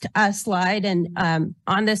last slide, and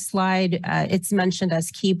on this slide, it's mentioned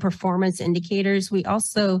as key performance indicators. We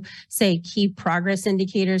also say key progress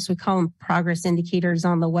indicators. We call them progress indicators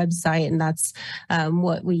on the website, and that's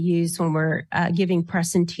what we use when we're giving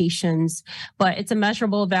presentations. But it's a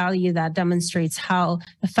measurable value that demonstrates how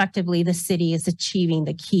effectively the city is achieving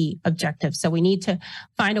the key objectives. So we need to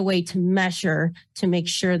find a way to measure to make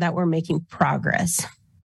sure that we're making progress.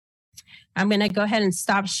 I'm going to go ahead and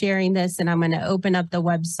stop sharing this, and I'm going to open up the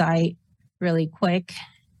website really quick.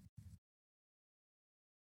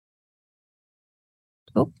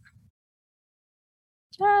 Oh,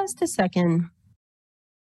 just a second.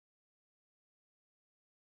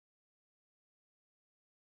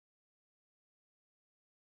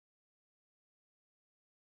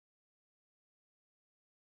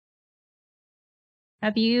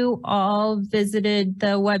 Have you all visited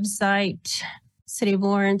the website, City of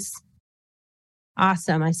Lawrence?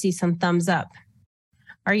 Awesome. I see some thumbs up.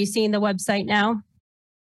 Are you seeing the website now?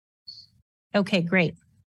 Okay, great.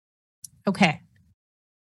 Okay.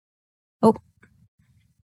 Oh,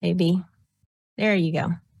 maybe. There you go.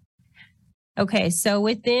 Okay, so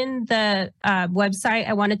within the website,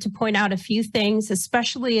 I wanted to point out a few things,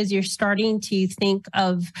 especially as you're starting to think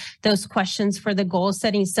of those questions for the goal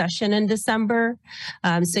setting session in December.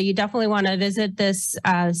 So you definitely want to visit this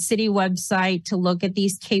city website to look at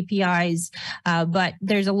these KPIs. But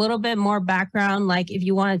there's a little bit more background, like if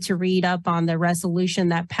you wanted to read up on the resolution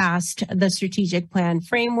that passed the strategic plan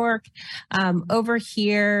framework. Over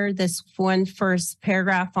here, this one first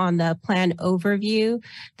paragraph on the plan overview,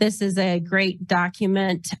 this is a great great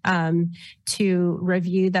document to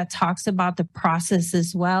review that talks about the process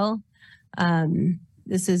as well.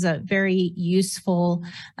 This is a very useful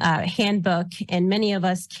handbook, and many of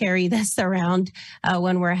us carry this around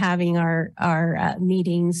when we're having our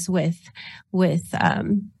meetings with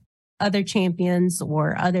other champions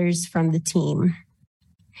or others from the team.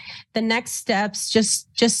 The next steps,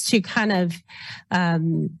 just to kind of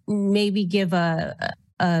maybe give a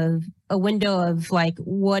window of like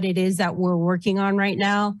what it is that we're working on right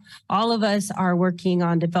now. All of us are working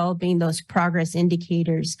on developing those progress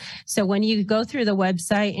indicators. So when you go through the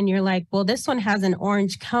website and you're like, well, this one has an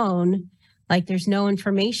orange cone, like there's no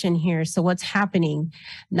information here. So what's happening?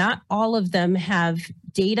 Not all of them have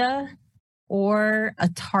data or a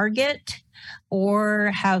target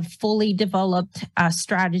or have fully developed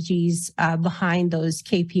strategies behind those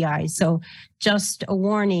KPIs. So just a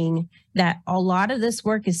warning that a lot of this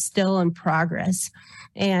work is still in progress.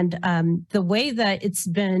 And the way that it's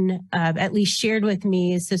been at least shared with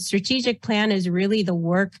me is the strategic plan is really the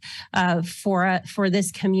work for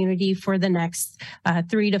this community for the next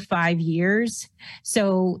 3 to 5 years.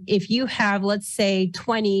 So if you have, let's say,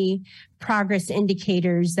 20 progress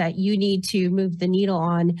indicators that you need to move the needle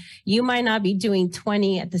on, you might not be doing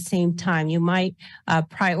 20 at the same time. You might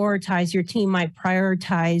prioritize, your team might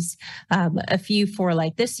prioritize a few for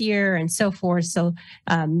like this year and so forth. So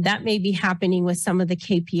that may be happening with some of the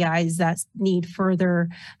KPIs that need further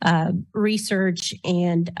research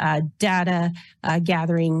and data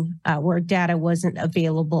gathering where data wasn't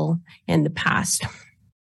available in the past.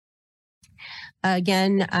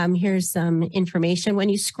 Again, here's some information. When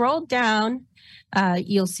you scroll down,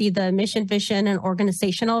 you'll see the mission, vision, and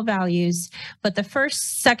organizational values. But the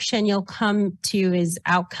first section you'll come to is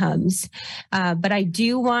outcomes. But I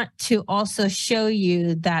do want to also show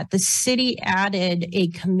you that the city added a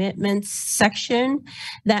commitments section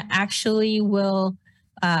that actually will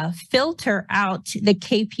filter out the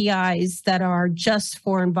KPIs that are just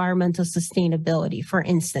for environmental sustainability, for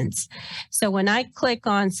instance. So when I click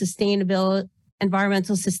on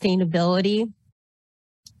environmental sustainability,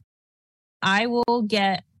 I will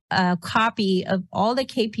get a copy of all the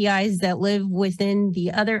KPIs that live within the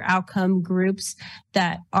other outcome groups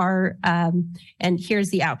that are, and here's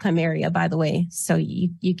the outcome area, by the way. So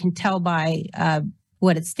you can tell by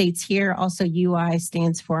what it states here. Also, UI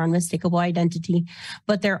stands for unmistakable identity,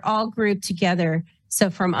 but they're all grouped together. So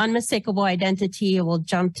from unmistakable identity, it will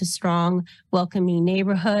jump to strong, welcoming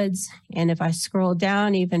neighborhoods. And if I scroll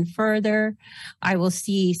down even further, I will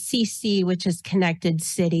see CC, which is connected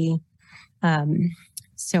city. But I'm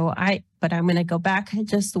going to go back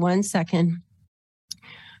just 1 second.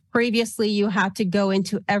 Previously, you had to go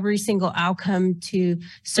into every single outcome to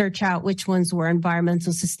search out which ones were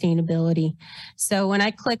environmental sustainability. So when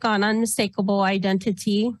I click on unmistakable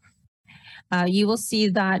identity, you will see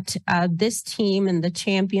that this team and the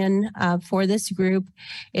champion for this group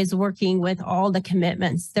is working with all the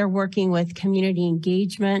commitments. They're working with community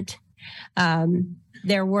engagement.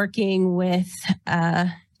 They're working with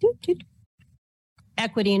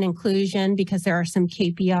equity and inclusion because there are some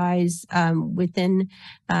KPIs within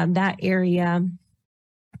that area.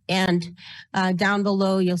 And down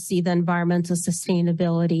below, you'll see the environmental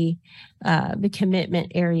sustainability, the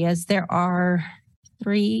commitment areas. There are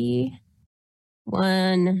 3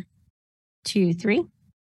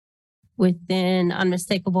 within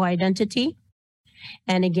unmistakable identity.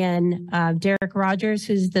 And again, Derek Rogers,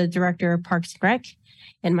 who's the director of Parks and Rec,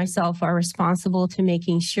 and myself are responsible to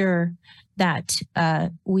making sure that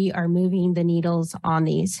we are moving the needles on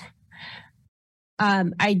these.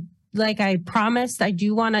 Like I promised, I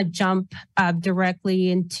do want to jump directly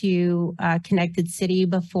into Connected City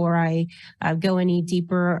before I go any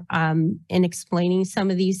deeper in explaining some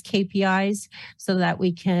of these KPIs so that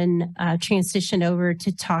we can transition over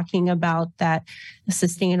to talking about that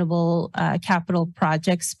sustainable capital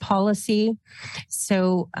projects policy.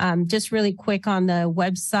 So just really quick on the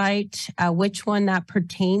website, which one that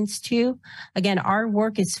pertains to. Again, our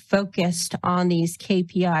work is focused on these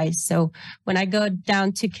KPIs. So when I go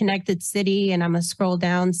down to Connected City, and I'm going to scroll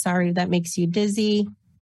down, sorry if that makes you dizzy,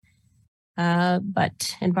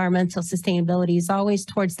 but environmental sustainability is always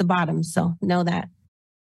towards the bottom, so know that.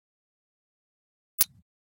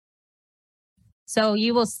 So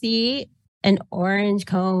you will see an orange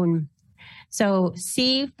cone. So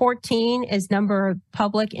C14 is number of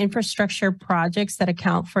public infrastructure projects that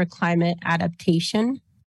account for climate adaptation.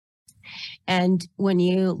 And when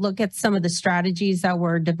you look at some of the strategies that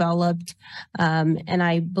were developed, and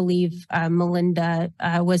I believe Melinda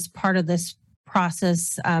was part of this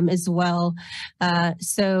process as well.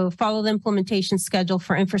 So follow the implementation schedule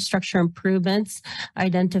for infrastructure improvements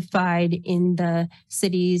identified in the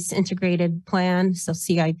city's integrated plan, so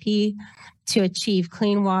CIP, to achieve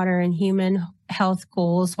clean water and human health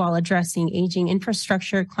goals while addressing aging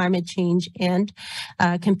infrastructure, climate change, and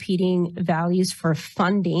competing values for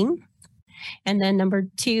funding. And then number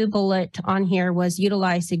 2 bullet on here was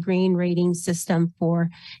utilize a green rating system for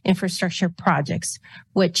infrastructure projects,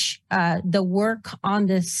 which the work on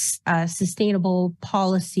this sustainable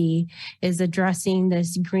policy is addressing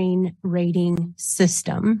this green rating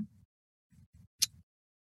system.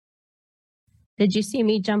 Did you see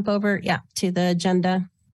me jump over? Yeah, to the agenda.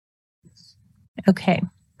 Okay.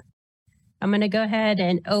 I'm going to go ahead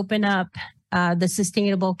and open up the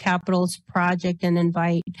Sustainable Capitals Project and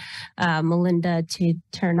invite Melinda to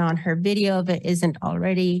turn on her video if it isn't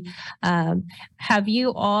already. Have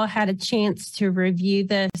you all had a chance to review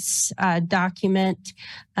this document?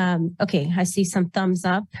 Okay, I see some thumbs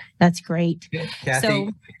up. That's great. Kathy,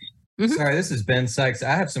 sorry, this is Ben Sykes.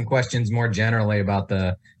 I have some questions more generally about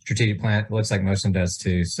the strategic plan. It looks like most of them does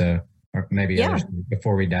too. So, or maybe others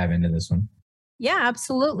before we dive into this one. Yeah,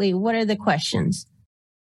 absolutely. What are the questions?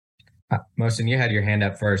 Mohsen, you had your hand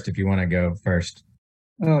up first if you want to go first.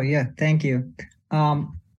 Oh, yeah. Thank you.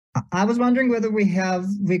 I was wondering whether we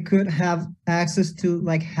could have access to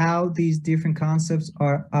like how these different concepts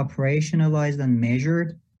are operationalized and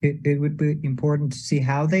measured. It would be important to see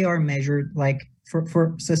how they are measured, like for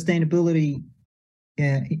sustainability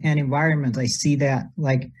and environment. I see that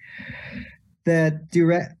like the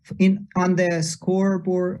on the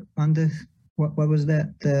scoreboard on the what was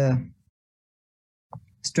that, the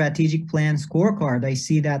strategic plan scorecard, I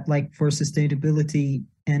see that like for sustainability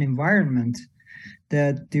and environment,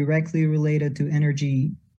 that directly related to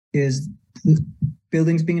energy is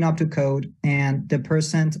buildings being up to code and the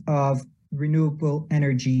percent of renewable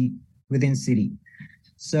energy within city.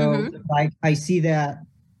 So like I see that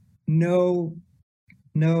no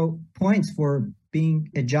points for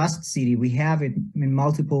being a just city. We have it in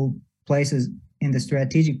multiple places in the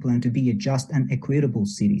strategic plan to be a just and equitable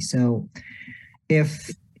city. So if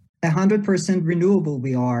 100% renewable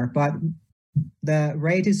we are, but the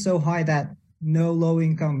rate is so high that no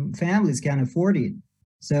low-income families can afford it.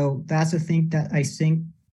 So that's a thing that I think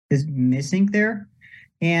is missing there.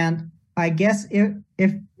 And I guess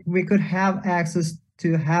if we could have access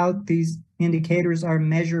to how these indicators are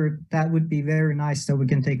measured, that would be very nice so we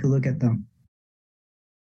can take a look at them.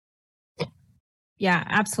 Yeah,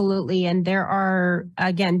 absolutely. And there are,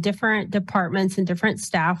 again, different departments and different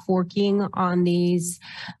staff working on these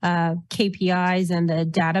KPIs and the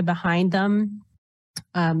data behind them.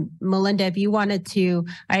 Melinda, if you wanted to,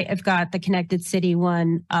 I've got the Connected City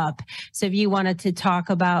one up. So if you wanted to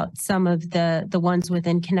talk about some of the ones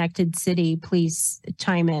within Connected City, please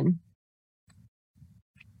chime in.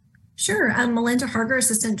 Sure. I'm Melinda Harger,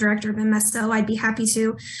 Assistant Director of MSO. I'd be happy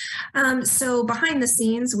to. So behind the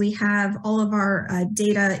scenes, we have all of our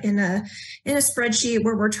data in a spreadsheet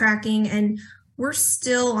where we're tracking, and we're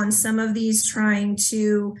still on some of these trying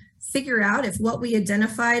to figure out if what we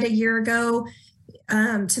identified a year ago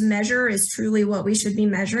to measure is truly what we should be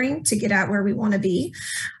measuring to get at where we want to be.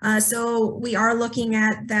 So we are looking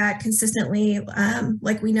at that consistently.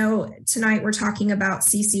 Like we know tonight we're talking about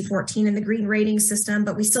CC14 and the green rating system,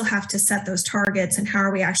 but we still have to set those targets and how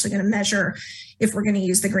are we actually going to measure if we're going to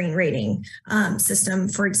use the green rating system,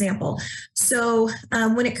 for example. So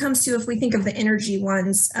when it comes to, if we think of the energy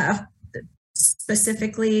ones,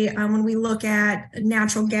 specifically when we look at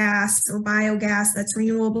natural gas or biogas that's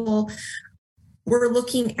renewable, we're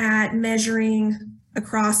looking at measuring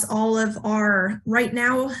across all of our, right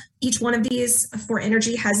now, each one of these for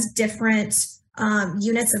energy has different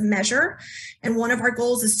units of measure. And one of our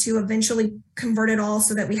goals is to eventually convert it all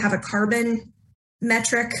so that we have a carbon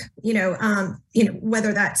metric,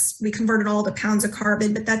 whether that's, we convert it all to pounds of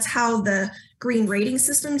carbon, but that's how the green rating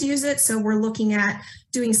systems use it. So we're looking at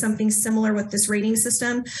doing something similar with this rating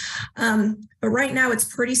system. But right now it's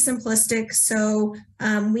pretty simplistic. So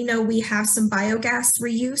we know we have some biogas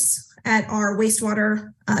reuse at our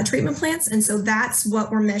wastewater treatment plants. And so that's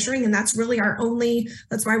what we're measuring. And that's really our only,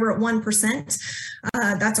 that's why we're at 1%.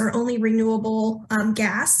 That's our only renewable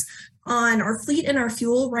gas. On our fleet and our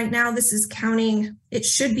fuel right now, this is counting, it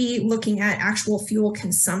should be looking at actual fuel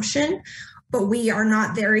consumption, but we are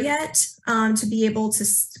not there yet to be able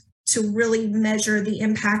to really measure the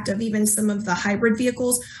impact of even some of the hybrid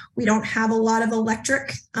vehicles. We don't have a lot of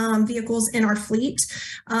electric vehicles in our fleet,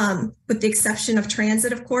 with the exception of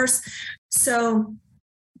transit, of course. So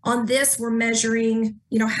On this, we're measuring,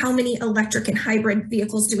 how many electric and hybrid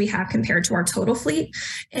vehicles do we have compared to our total fleet?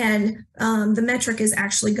 And the metric is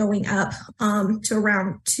actually going up to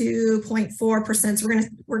around 2.4%. So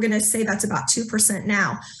we're gonna say that's about 2%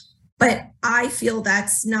 now. But I feel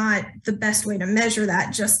that's not the best way to measure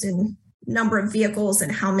that, just in number of vehicles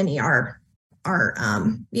and how many are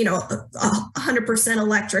 100%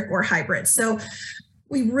 electric or hybrid. So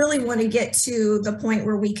we really want to get to the point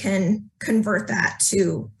where we can convert that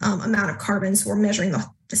to amount of carbon. So we're measuring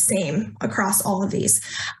the same across all of these.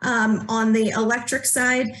 On the electric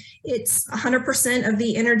side, it's 100% of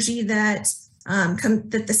the energy that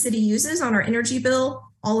that the city uses on our energy bill.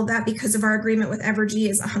 All of that, because of our agreement with Evergy,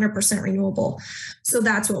 is 100% renewable. So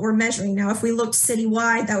that's what we're measuring. Now, if we looked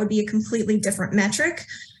citywide, that would be a completely different metric.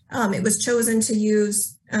 It was chosen to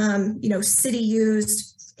use, city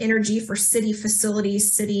used energy for city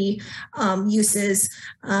facilities, city uses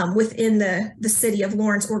within the City of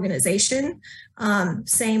Lawrence organization.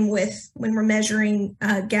 Same with when we're measuring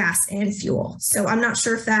gas and fuel. So I'm not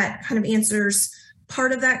sure if that kind of answers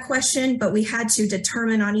part of that question, but we had to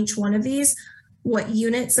determine on each one of these what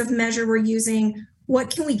units of measure we're using, what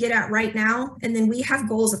can we get at right now, and then we have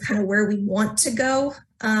goals of kind of where we want to go.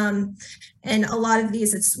 And a lot of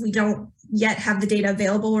these, we don't yet have the data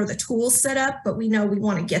available or the tools set up, but we know we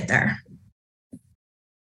want to get there.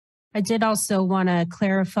 I did also want to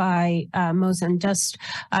clarify, Mosen, just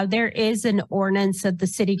there is an ordinance that the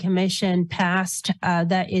City Commission passed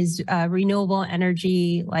that is renewable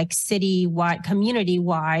energy, like city-wide,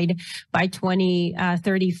 community-wide by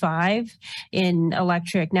 2035 in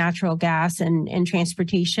electric, natural gas, and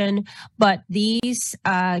transportation. But these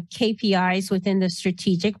KPIs within the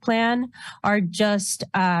strategic plan are just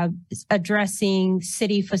addressing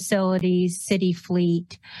city facilities, city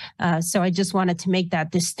fleet. So I just wanted to make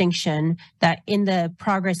that distinction, that in the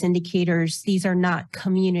progress indicators, these are not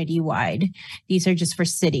community-wide. These are just for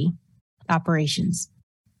city operations.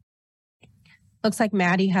 Looks like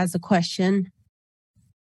Maddie has a question.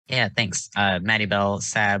 Yeah, thanks. Maddie Bell,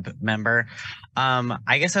 SAB member.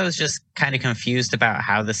 I guess I was just kind of confused about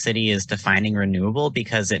how the city is defining renewable,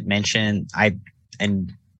 because it mentioned,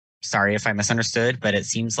 and sorry if I misunderstood, but it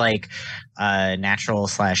seems like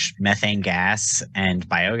natural/methane gas and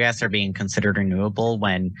biogas are being considered renewable,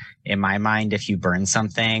 when in my mind, if you burn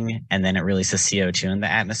something and then it releases CO2 in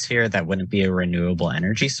the atmosphere, that wouldn't be a renewable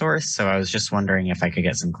energy source. So I was just wondering if I could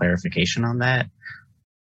get some clarification on that.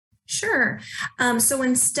 Sure. So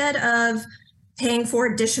instead of paying for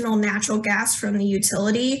additional natural gas from the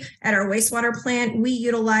utility at our wastewater plant, we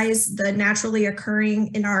utilize the naturally occurring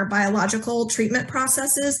in our biological treatment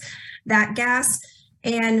processes, that gas,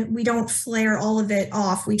 and we don't flare all of it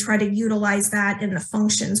off. We try to utilize that in the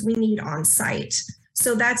functions we need on site.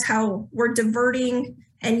 So that's how we're diverting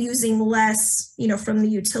and using less, from the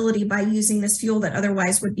utility by using this fuel that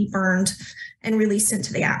otherwise would be burned and released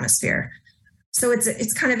into the atmosphere. So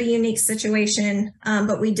it's kind of a unique situation,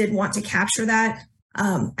 but we did want to capture that.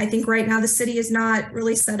 I think right now the city is not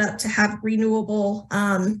really set up to have renewable,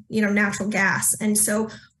 natural gas. And so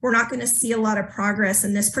we're not going to see a lot of progress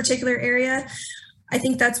in this particular area. I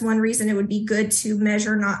think that's one reason it would be good to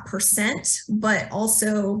measure not percent, but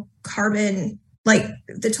also carbon, like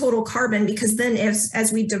the total carbon, because then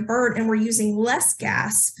as we divert and we're using less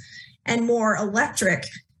gas and more electric,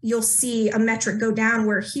 you'll see a metric go down,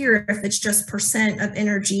 where here, if it's just percent of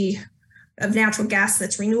energy of natural gas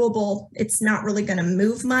that's renewable, it's not really going to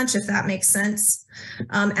move much, if that makes sense,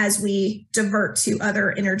 as we divert to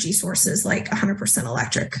other energy sources like 100%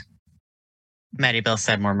 electric. Maddie Bell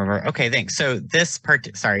said more member. Okay, thanks. So this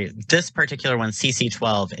particular one,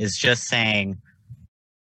 CC12, is just saying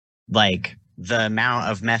like the amount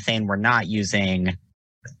of methane we're not using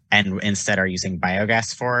and instead are using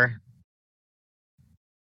biogas for.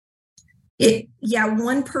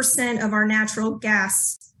 1% of our natural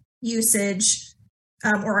gas usage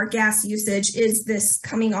or our gas usage is this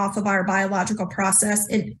coming off of our biological process.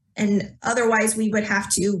 And otherwise, we would have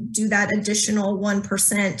to do that additional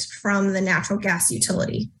 1% from the natural gas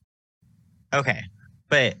utility. Okay.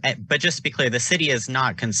 But just to be clear, the city is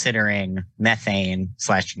not considering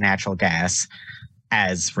methane/natural gas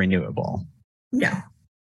as renewable. No.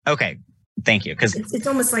 Okay. Thank you. Because it's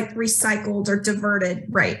almost like recycled or diverted,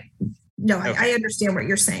 right? No, okay. I understand what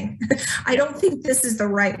you're saying. I don't think this is the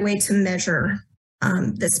right way to measure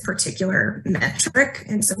this particular metric.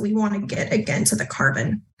 And so we want to get again to the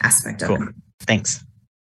carbon aspect of it. Thanks.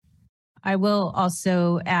 I will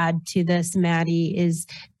also add to this, Maddie,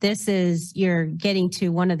 you're getting to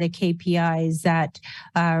one of the KPIs that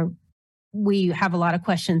we have a lot of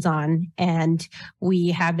questions on, and we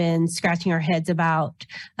have been scratching our heads about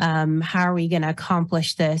how are we going to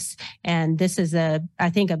accomplish this. And this is I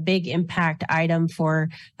think a big impact item for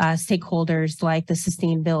stakeholders like the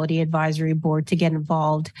Sustainability Advisory Board to get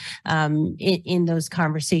involved in those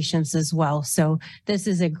conversations as well. So this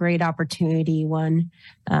is a great opportunity one.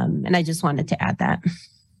 And I just wanted to add that.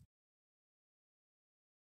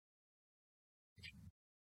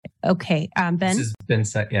 Okay, Ben. This is Ben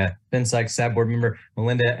Sykes, SAB board member.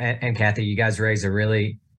 Melinda and Kathy, you guys raise a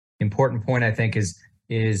really important point. I think is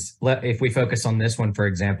if we focus on this one, for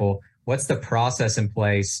example, what's the process in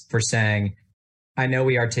place for saying, I know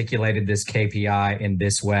we articulated this KPI in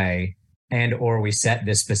this way, and or we set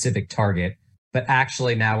this specific target, but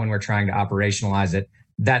actually now when we're trying to operationalize it,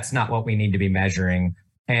 that's not what we need to be measuring,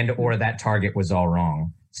 and or that target was all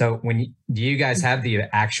wrong. So do you guys have the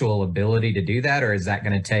actual ability to do that, or is that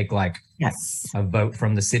going to take like a vote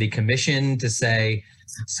from the city commission to say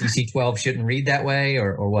CC12 shouldn't read that way,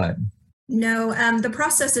 or what? No, the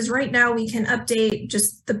process is right now we can update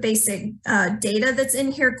just the basic data that's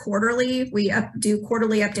in here quarterly. We do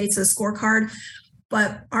quarterly updates of the scorecard.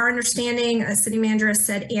 But our understanding, as city manager has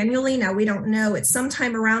said, annually. Now we don't know. It's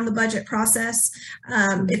sometime around the budget process.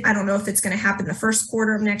 I don't know if it's going to happen the first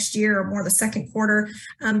quarter of next year or more the second quarter,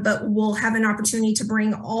 but we'll have an opportunity to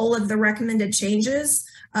bring all of the recommended changes.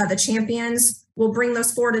 The champions will bring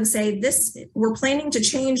those forward and say, we're planning to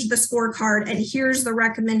change the scorecard, and here's the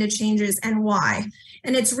recommended changes and why.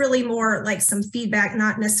 And it's really more like some feedback,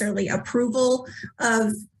 not necessarily approval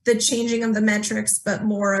of the changing of the metrics, but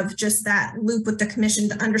more of just that loop with the commission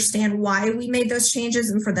to understand why we made those changes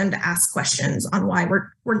and for them to ask questions on why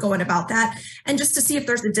we're going about that. And just to see if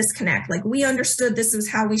there's a disconnect, like we understood this is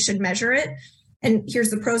how we should measure it. And here's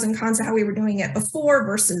the pros and cons of how we were doing it before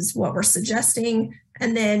versus what we're suggesting.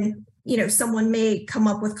 And then, someone may come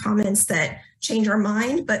up with comments that change our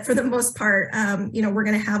mind, but for the most part, we're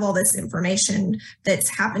going to have all this information that's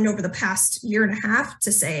happened over the past year and a half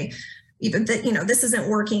to say, either that, this isn't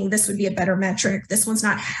working, this would be a better metric, this one's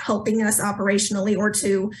not helping us operationally, or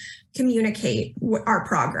to communicate our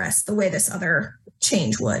progress the way this other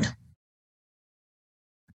change would.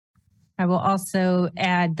 I will also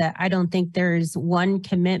add that I don't think there's one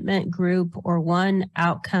commitment group or one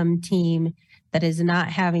outcome team that is not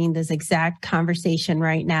having this exact conversation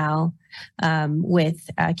right now with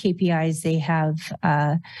KPIs. They have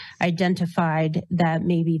identified that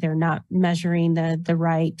maybe they're not measuring the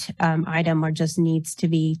right item, or just needs to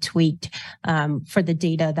be tweaked for the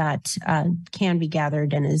data that can be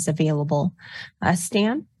gathered and is available.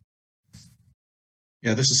 Stan?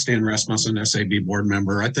 Yeah, this is Stan Rasmussen, SAB board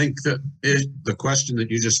member. I think that the question that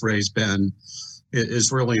you just raised, Ben,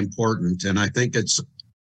 is really important. And I think it's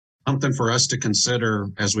something for us to consider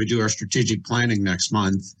as we do our strategic planning next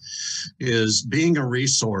month, is being a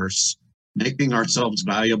resource, making ourselves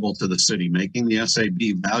valuable to the city, making the SAB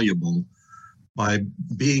valuable by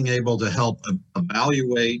being able to help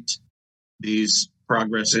evaluate these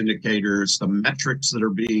progress indicators, the metrics that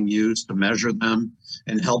are being used to measure them,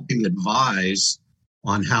 and helping advise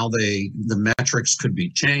on how the metrics could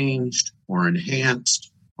be changed or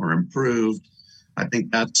enhanced or improved. I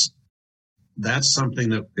think that's something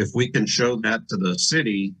that if we can show that to the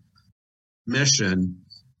city mission,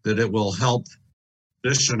 that it will help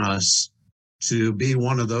position us to be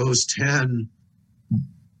one of those 10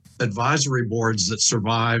 advisory boards that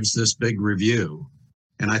survives this big review.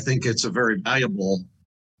 And I think it's a very valuable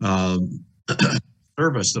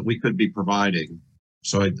service that we could be providing.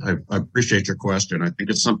 So I appreciate your question. I think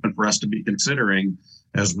it's something for us to be considering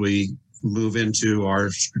as we move into our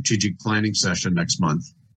strategic planning session next month.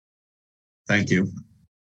 Thank you.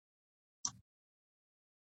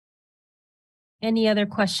 Any other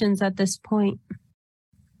questions at this point?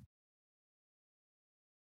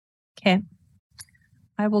 Okay.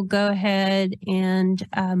 I will go ahead and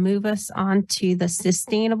move us on to the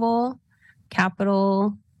Sustainable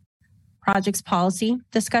Capital Projects Policy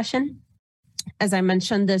discussion. As I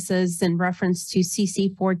mentioned, this is in reference to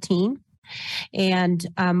CC 14. And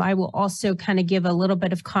I will also kind of give a little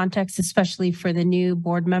bit of context, especially for the new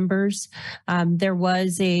board members. There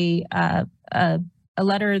was a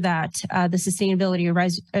letter that the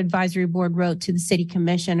Sustainability Advisory Board wrote to the City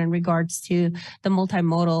Commission in regards to the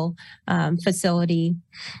multimodal facility.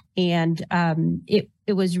 And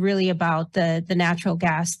it was really about the natural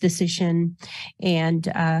gas decision.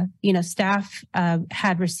 And, staff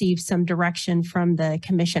had received some direction from the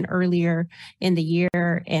commission earlier in the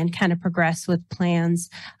year and kind of progressed with plans.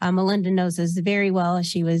 Melinda knows this very well.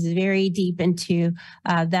 She was very deep into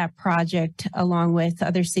that project along with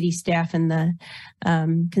other city staff and the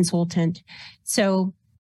consultant. So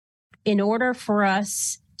in order for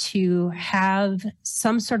us to have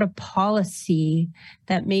some sort of policy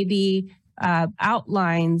that maybe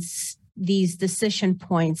outlines these decision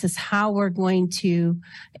points is what we're going to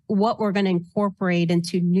incorporate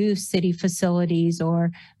into new city facilities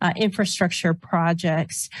or infrastructure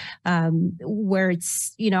projects, where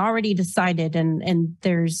it's already decided and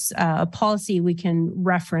there's a policy we can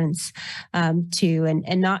reference to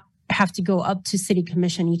and not have to go up to City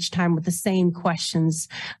Commission each time with the same questions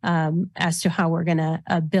as to how we're going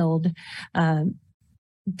to build.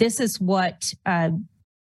 This is what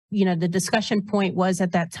the discussion point was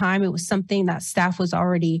at that time. It was something that staff had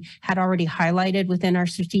already highlighted within our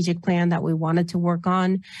strategic plan that we wanted to work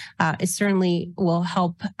on. It certainly will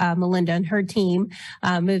help Melinda and her team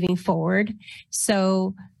moving forward.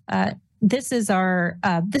 So this is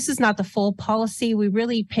not the full policy. We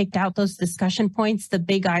really picked out those discussion points, the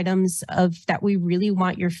big items that we really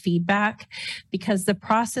want your feedback, because the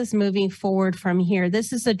process moving forward from here,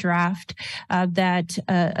 this is a draft that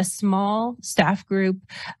a small staff group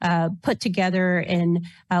put together and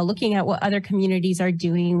looking at what other communities are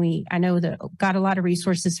doing. I know that got a lot of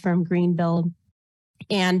resources from Greenville,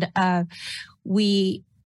 and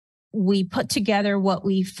we put together what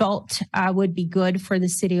we felt would be good for the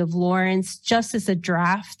city of Lawrence, just as a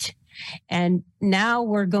draft. And now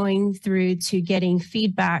we're going through to getting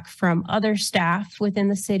feedback from other staff within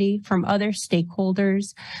the city, from other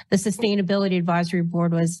stakeholders. The Sustainability Advisory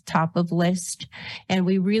Board was top of list, and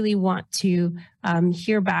we really want to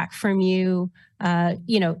hear back from you.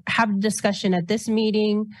 Have a discussion at this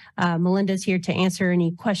meeting. Melinda's here to answer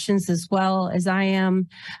any questions as well as I am.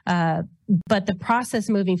 But the process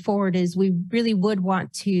moving forward is we really would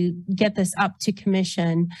want to get this up to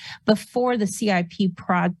commission before the CIP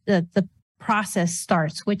the process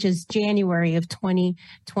starts, which is January of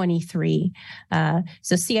 2023.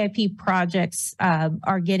 So CIP projects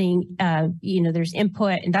are getting, there's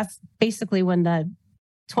input, and that's basically when the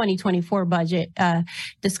 2024 budget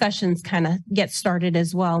discussions kind of get started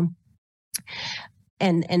as well,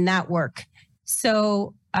 and that work.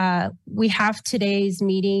 So we have today's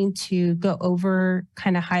meeting to go over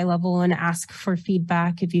kind of high level and ask for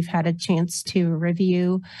feedback if you've had a chance to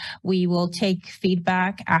review. We will take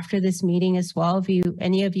feedback after this meeting as well. If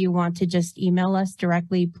any of you want to just email us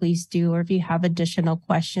directly, please do, or if you have additional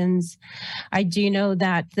questions. I do know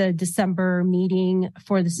that the December meeting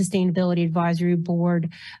for the Sustainability Advisory Board,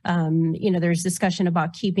 there's discussion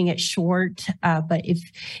about keeping it short, but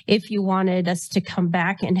if you wanted us to come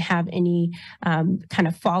back and have any kind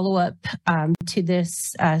of follow-up to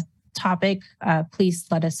this topic, please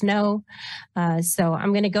let us know. So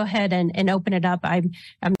I'm going to go ahead and open it up. I'm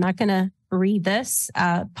not going to read this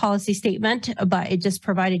policy statement, but it just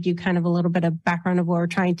provided you kind of a little bit of background of what we're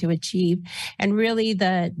trying to achieve. And really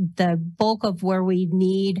the bulk of where we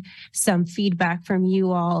need some feedback from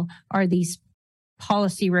you all are these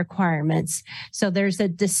policy requirements. So there's a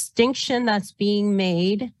distinction that's being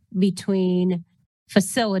made between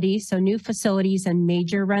facilities, so new facilities and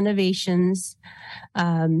major renovations,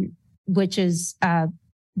 which is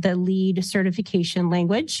the LEED certification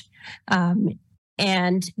language,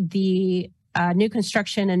 and the new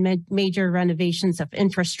construction and major renovations of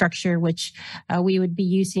infrastructure, which we would be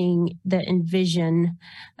using the Envision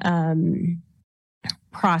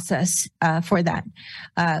process for that.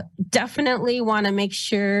 Definitely want to make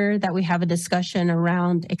sure that we have a discussion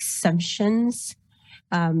around exemptions.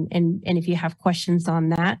 And if you have questions on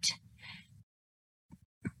that.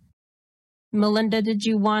 Melinda, did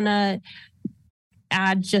you want to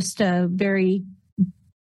add just a very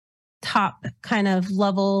top kind of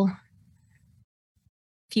level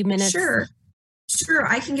few minutes? Sure.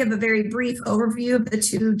 I can give a very brief overview of the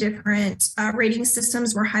two different rating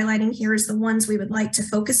systems we're highlighting here as the ones we would like to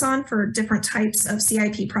focus on for different types of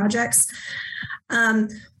CIP projects.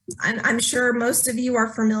 I'm sure most of you are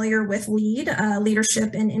familiar with LEED,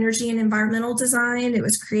 Leadership in Energy and Environmental Design. It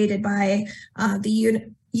was created by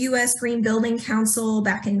the U.S. Green Building Council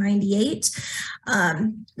back in '98.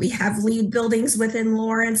 We have LEED buildings within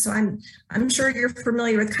Lawrence, so I'm sure you're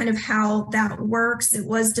familiar with kind of how that works. It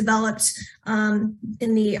was developed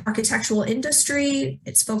in the architectural industry.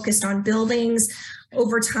 It's focused on buildings.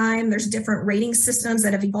 Over time, there's different rating systems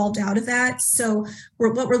that have evolved out of that. So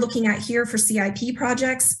what we're looking at here for CIP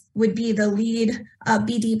projects would be the LEED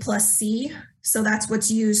BD+C. So that's what's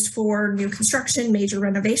used for new construction, major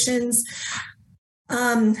renovations.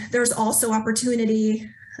 There's also opportunity.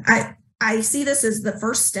 I see this as the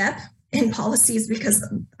first step in policies because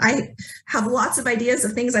I have lots of ideas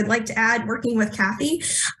of things I'd like to add working with Kathy.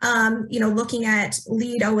 Looking at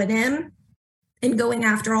LEED O&M and going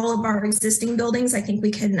after all of our existing buildings. I think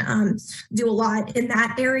we can do a lot in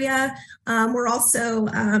that area. We're also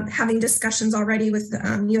having discussions already with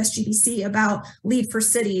USGBC about LEED for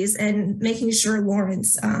cities and making sure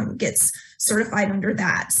Lawrence gets certified under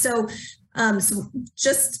that. So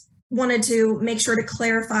just wanted to make sure to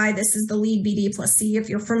clarify, this is the LEED BD plus C, if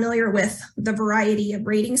you're familiar with the variety of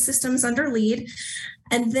rating systems under LEED.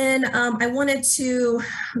 And then I wanted to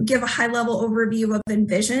give a high-level overview of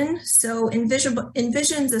Envision. So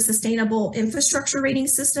Envision's a sustainable infrastructure rating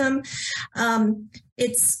system.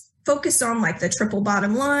 It's focused on like the triple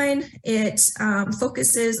bottom line. It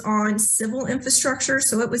focuses on civil infrastructure.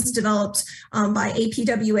 So it was developed by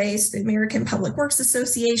APWA, the American Public Works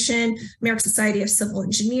Association, American Society of Civil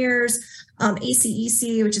Engineers,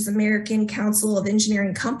 ACEC, which is American Council of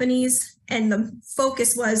Engineering Companies. And the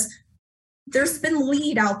focus was, there's been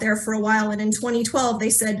LEED out there for a while. And in 2012, they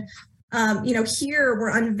said, here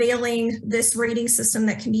we're unveiling this rating system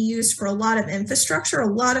that can be used for a lot of infrastructure.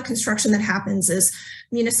 A lot of construction that happens is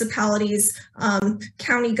municipalities,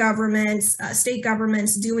 county governments, state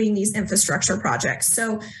governments doing these infrastructure projects.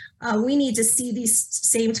 So we need to see these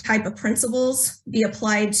same type of principles be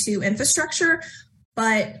applied to infrastructure,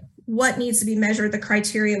 but what needs to be measured, the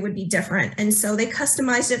criteria would be different. And so they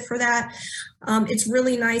customized it for that. It's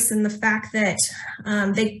really nice in the fact that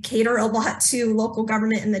they cater a lot to local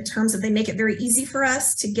government in the terms of they make it very easy for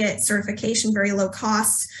us to get certification, very low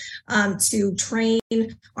cost, to train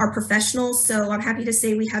our professionals. So I'm happy to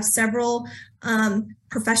say we have several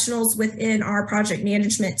professionals within our project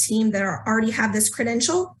management team that already have this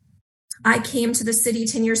credential. I came to the city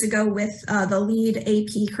 10 years ago with the LEED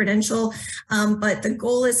AP credential, but the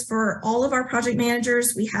goal is for all of our project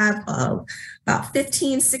managers. We have about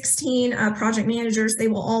 15, 16 project managers. They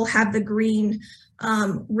will all have the green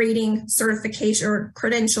rating certification or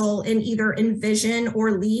credential in either Envision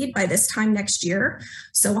or LEED by this time next year.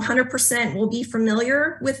 So 100% will be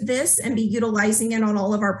familiar with this and be utilizing it on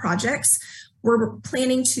all of our projects. We're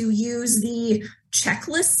planning to use the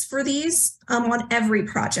checklists for these on every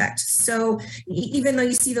project. So even though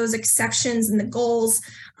you see those exceptions and the goals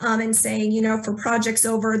and saying, for projects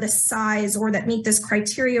over this size or that meet this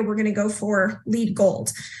criteria, we're going to go for LEED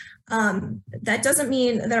Gold. That doesn't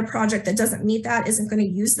mean that a project that doesn't meet that isn't going to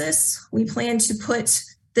use this. We plan to put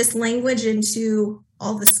this language into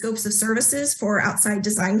all the scopes of services for outside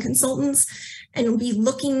design consultants, and we'll be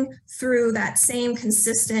looking through that same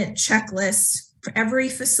consistent checklist for every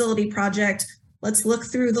facility project. Let's look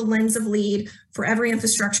through the lens of LEED. For every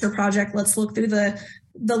infrastructure project, let's look through the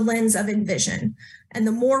lens of Envision. And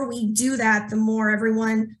the more we do that, the more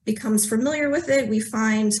everyone becomes familiar with it. We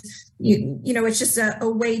find, it's just a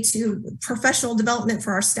way to professional development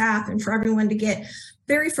for our staff and for everyone to get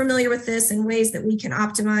very familiar with this in ways that we can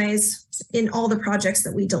optimize in all the projects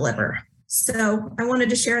that we deliver. So I wanted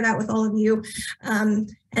to share that with all of you. And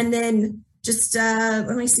then just let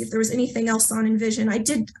me see if there was anything else on Envision. I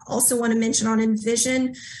did also want to mention on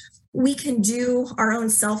Envision, we can do our own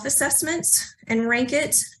self-assessments and rank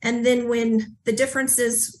it. And then when the difference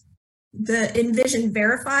is the Envision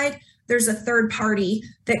verified, there's a third party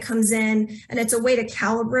that comes in, and it's a way to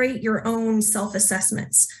calibrate your own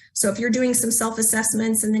self-assessments. So if you're doing some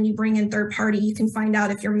self-assessments and then you bring in third party, you can find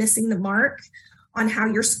out if you're missing the mark on how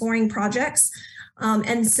you're scoring projects.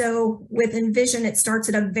 And so with Envision, it starts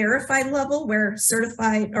at a verified level where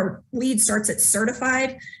certified or LEED starts at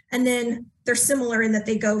certified, and then they're similar in that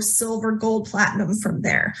they go silver, gold, platinum from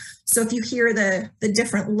there. So if you hear the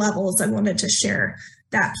different levels, I wanted to share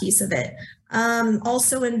that piece of it.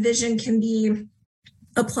 Also, Envision can be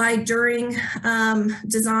applied during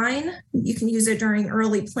design. You can use it during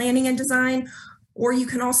early planning and design, or you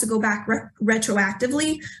can also go back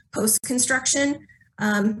retroactively post-construction.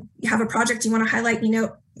 You have a project you want to highlight, you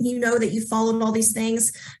know that you followed all these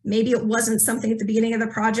things. Maybe it wasn't something at the beginning of the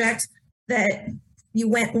project that you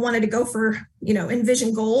wanted to go for,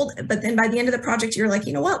 Envision Gold, but then by the end of the project, you're like,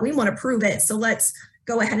 you know what, we want to prove it. So let's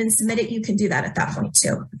go ahead and submit it. You can do that at that point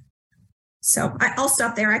too. So I'll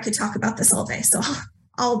stop there. I could talk about this all day. So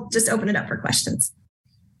I'll just open it up for questions.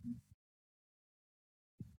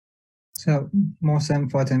 So, Mohsen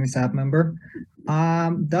Fatemi, staff member.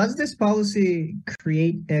 Does this policy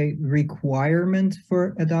create a requirement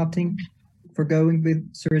for going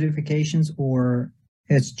with certifications, or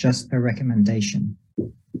it's just a recommendation?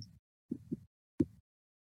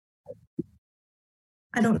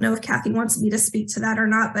 I don't know if Kathy wants me to speak to that or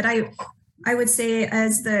not, but I would say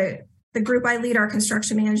as the group I lead, our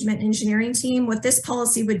construction management engineering team, what this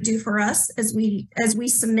policy would do for us as we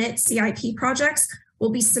submit CIP projects, we'll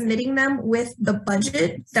be submitting them with the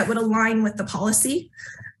budget that would align with the policy.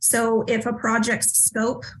 So if a project's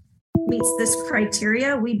scope, meets this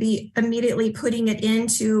criteria, we'd be immediately putting it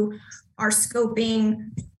into our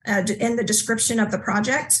scoping and the description of the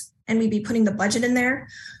project, and we'd be putting the budget in there.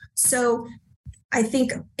 So I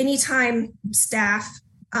think anytime staff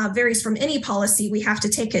varies from any policy, we have to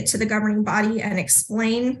take it to the governing body and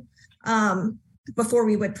explain before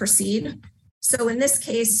we would proceed. So in this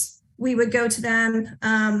case, we would go to them,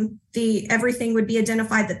 everything would be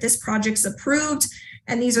identified that this project's approved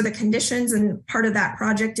and these are the conditions, and part of that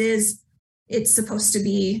project is it's supposed to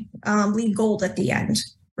be LEED Gold at the end,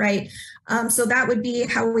 right? So that would be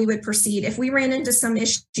how we would proceed. If we ran into some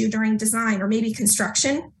issue during design or maybe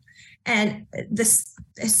construction, and this,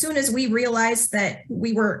 as soon as we realized that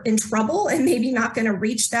we were in trouble and maybe not going to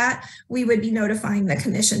reach that, we would be notifying the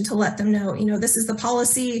commission to let them know, this is the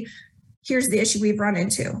policy. Here's the issue we've run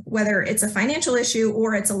into, whether it's a financial issue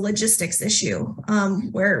or it's a logistics issue,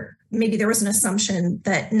 where maybe there was an assumption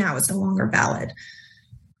that now it's no longer valid.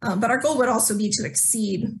 But our goal would also be to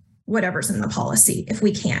exceed whatever's in the policy if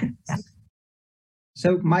we can.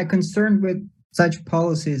 So my concern with such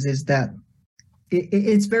policies is that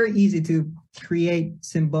it's very easy to create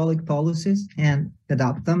symbolic policies and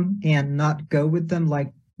adopt them and not go with them.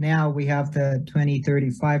 Like now we have the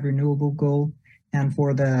 2035 renewable goal, and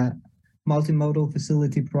for the multimodal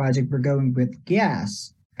facility project, we're going with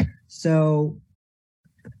gas. So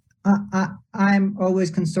I'm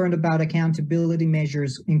always concerned about accountability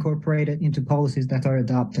measures incorporated into policies that are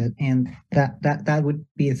adopted, and that would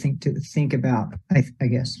be a thing to think about, I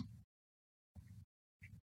guess.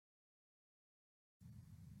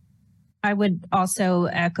 I would also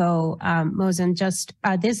echo Mosen, just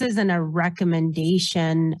this isn't a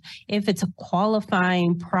recommendation. If it's a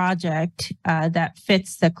qualifying project that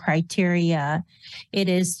fits the criteria, it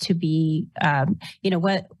is to be,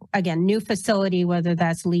 new facility, whether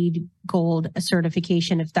that's LEED Gold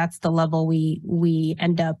certification, if that's the level we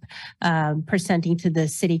end up presenting to the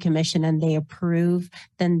city commission and they approve,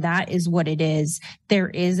 then that is what it is. There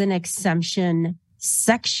is an exemption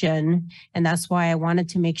section, and that's why I wanted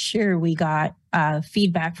to make sure we got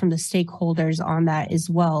feedback from the stakeholders on that as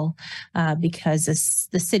well, because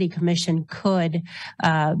the city commission could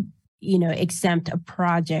exempt a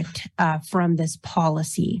project from this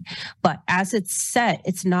policy. But as it's set,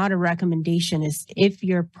 it's not a recommendation. Is if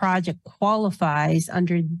your project qualifies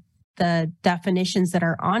under the definitions that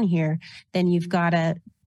are on here, then you've got to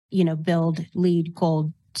build LEED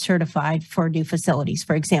Gold certified for new facilities,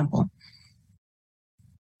 for example.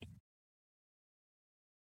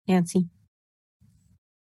 Nancy.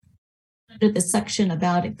 Under the section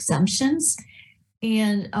about exemptions,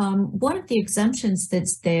 and one of the exemptions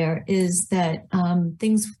that's there is that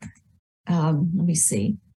things, let me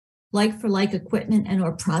see, like for like equipment and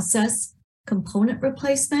or process component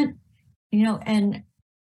replacement, and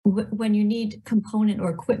when you need component or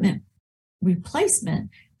equipment replacement,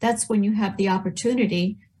 that's when you have the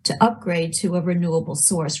opportunity to upgrade to a renewable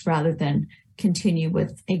source rather than continue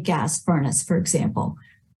with a gas furnace, for example.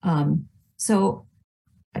 So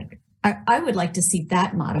I would like to see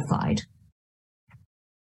that modified.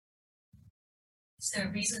 Is there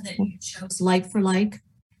a reason that you chose like for like?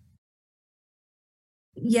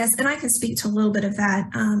 Yes, and I can speak to a little bit of that.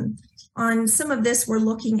 On some of this, we're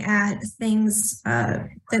looking at things that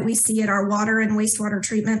we see at our water and wastewater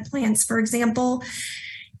treatment plants, for example.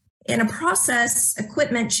 In a process,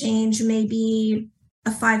 equipment change may be a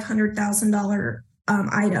 $500,000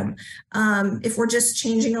 item. If we're just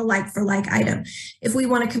changing a like for like item, if we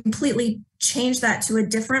want to completely change that to a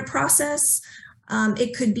different process,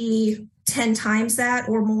 it could be 10 times that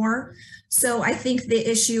or more. So I think the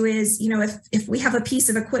issue is, if we have a piece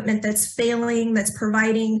of equipment that's failing, that's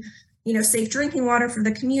providing, safe drinking water for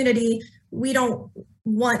the community, we don't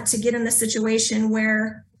want to get in the situation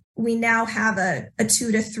where we now have a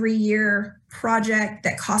 2 to 3 year project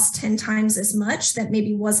that costs 10 times as much that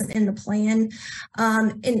maybe wasn't in the plan.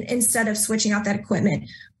 Instead of switching out that equipment,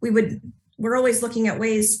 we're always looking at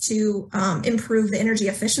ways to improve the energy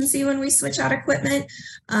efficiency when we switch out equipment.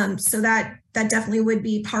 So that definitely would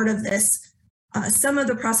be part of this. Some of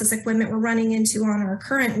the process equipment we're running into on our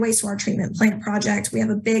current wastewater treatment plant project, we have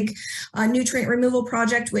a big nutrient removal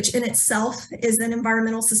project, which in itself is an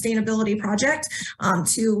environmental sustainability project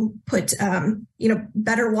to put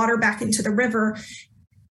better water back into the river.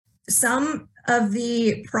 Some of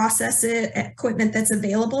the process equipment that's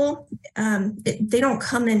available, they don't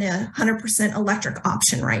come in a 100% electric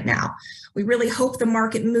option right now. We really hope the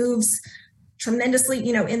market moves tremendously,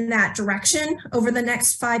 in that direction over the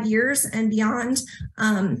next 5 years and beyond.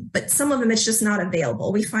 But some of them, it's just not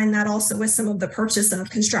available. We find that also with some of the purchase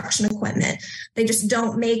of construction equipment. They just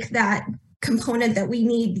don't make that component that we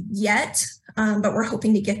need yet but we're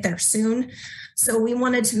hoping to get there soon. So we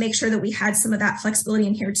wanted to make sure that we had some of that flexibility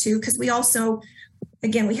in here too, because we also,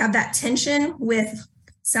 again, we have that tension with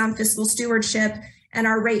sound fiscal stewardship and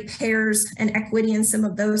our ratepayers and equity and some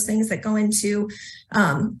of those things that go into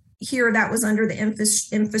here. That was under the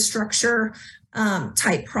infrastructure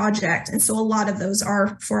type project. And so a lot of those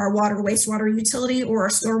are for our water, wastewater utility or our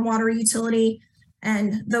stormwater utility.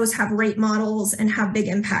 And those have rate models and have big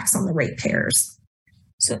impacts on the ratepayers.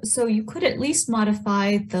 So you could at least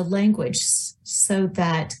modify the language so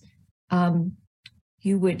that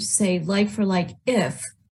you would say like for like if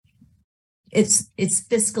it's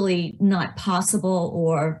fiscally not possible,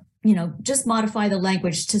 or, you know, just modify the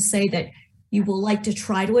language to say that you will like to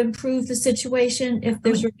try to improve the situation if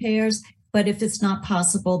there's repairs, but if it's not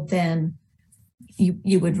possible, then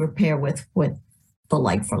you would repair with the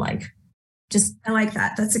like for like. Just, I like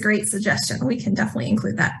that. That's a great suggestion. We can definitely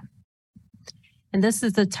include that. And this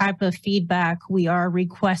is the type of feedback we are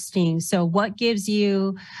requesting. So what gives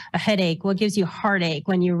you a headache? What gives you heartache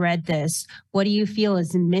when you read this? What do you feel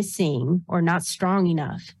is missing or not strong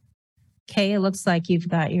enough? Okay, it looks like you've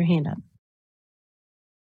got your hand up.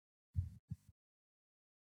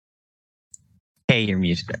 Hey, you're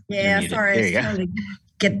muted. Yeah, You're muted. sorry. There you go. Trying to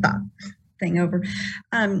get that thing over.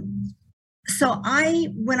 So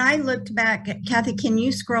when I looked back, Kathy, can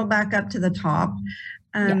you scroll back up to the top?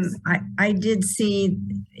 Yes. I did see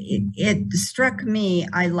it struck me.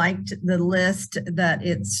 I liked the list that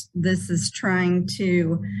this is trying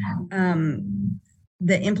to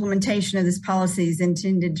the implementation of this policy is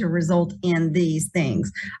intended to result in these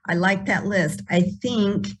things. I like that list. I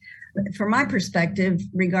think from my perspective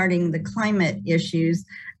regarding the climate issues,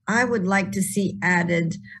 I would like to see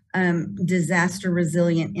added disaster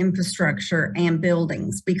resilient infrastructure and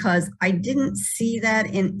buildings, because I didn't see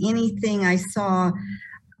that in anything I saw.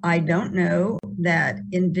 I don't know that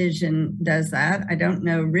Envision does that. I don't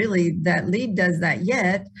know really that LEED does that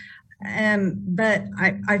yet. But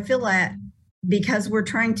I feel that because we're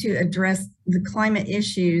trying to address the climate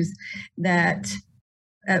issues, that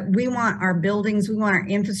we want our buildings, we want our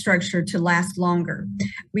infrastructure to last longer.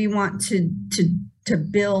 We want to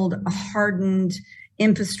build a hardened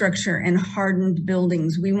infrastructure and hardened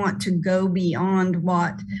buildings. We want to go beyond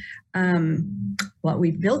what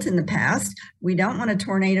we've built in the past. We don't want a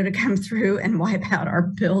tornado to come through and wipe out our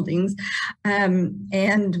buildings.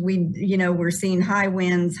 And we're seeing high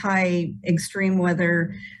winds, high extreme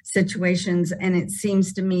weather situations. And it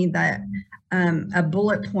seems to me that a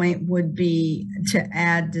bullet point would be to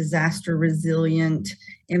add disaster resilient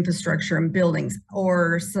infrastructure and buildings,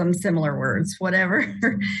 or some similar words, whatever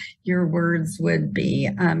your words would be,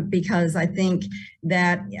 because I think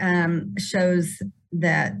that shows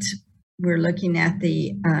that we're looking at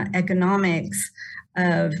the economics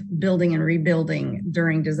of building and rebuilding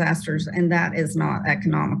during disasters, and that is not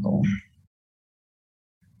economical.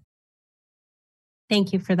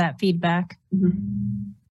 Thank you for that feedback.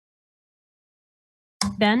 Mm-hmm.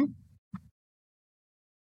 Ben?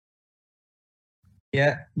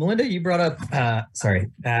 Yeah, Melinda, you brought up,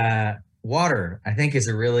 water, I think, is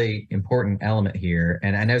a really important element here.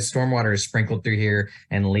 And I know stormwater is sprinkled through here,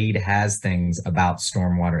 and LEED has things about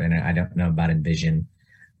stormwater in it. I don't know about Envision.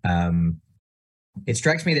 It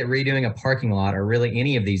strikes me that redoing a parking lot, or really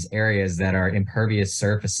any of these areas that are impervious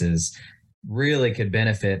surfaces, really could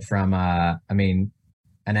benefit from,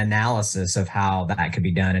 an analysis of how that could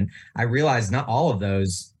be done. And I realize not all of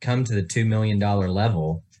those come to the $2 million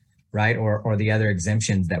level, right? Or the other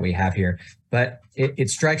exemptions that we have here. But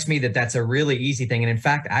it strikes me that that's a really easy thing. And in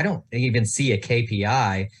fact, I don't even see a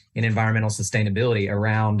KPI in environmental sustainability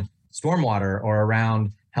around stormwater or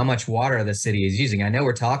around how much water the city is using. I know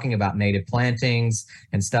we're talking about native plantings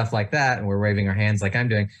and stuff like that, and we're waving our hands like I'm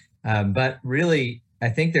doing. But really, I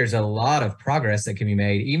think there's a lot of progress that can be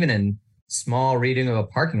made, even in small redoing of a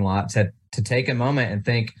parking lot, to take a moment and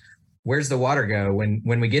think, where's the water go when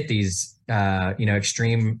we get these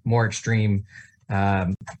more extreme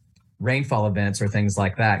rainfall events or things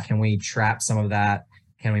like that? Can we trap some of that?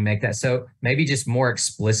 Can we make that so maybe just more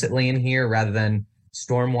explicitly in here rather than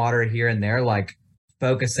stormwater here and there, like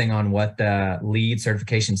focusing on what the LEED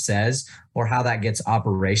certification says or how that gets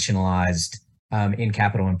operationalized in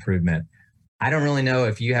capital improvement? I don't really know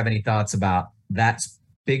if you have any thoughts about that's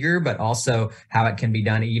bigger, but also how it can be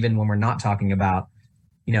done even when we're not talking about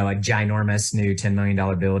a ginormous new $10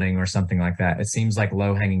 million building or something like that. It seems like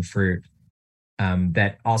low-hanging fruit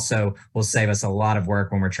that also will save us a lot of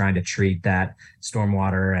work when we're trying to treat that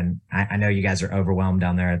stormwater. And I know you guys are overwhelmed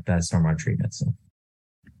down there at the stormwater treatment. So.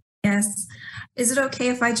 Yes, Is it okay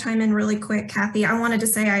if I chime in really quick, Kathy? I wanted to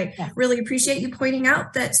say I really appreciate you pointing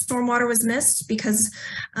out that stormwater was missed because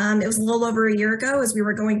it was a little over a year ago as we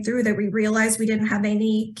were going through that we realized we didn't have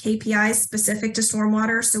any KPIs specific to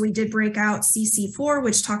stormwater. So we did break out CC4,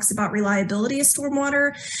 which talks about reliability of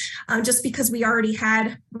stormwater, just because we already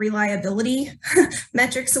had reliability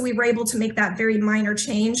metrics. So we were able to make that very minor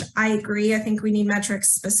change. I agree. I think we need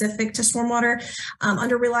metrics specific to stormwater.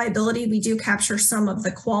 Under reliability, we do capture some of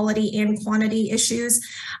the quality and quantity issues.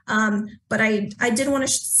 But I did want to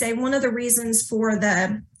say one of the reasons for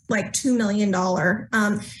the like $2 million,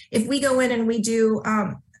 if we go in and we do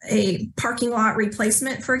a parking lot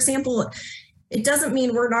replacement, for example, it doesn't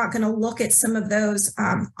mean we're not going to look at some of those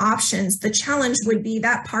options. The challenge would be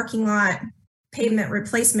that parking lot pavement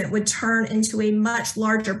replacement would turn into a much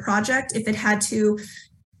larger project if it had to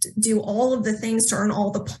do all of the things to earn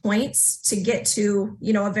all the points to get to,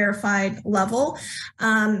 a verified level.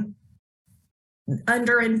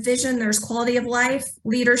 Under Envision, there's quality of life,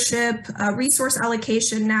 leadership, resource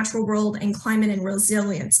allocation, natural world, and climate and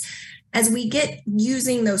resilience. As we get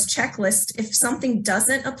using those checklists, if something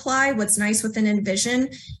doesn't apply, what's nice within Envision,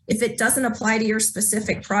 if it doesn't apply to your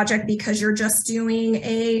specific project because you're just doing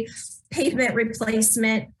a pavement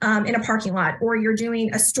replacement in a parking lot, or you're doing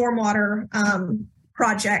a stormwater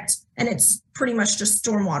project and it's pretty much just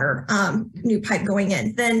stormwater new pipe going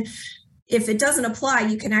in, then if it doesn't apply,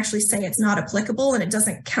 you can actually say it's not applicable and it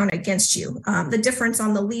doesn't count against you. The difference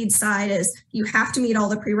on the lead side is you have to meet all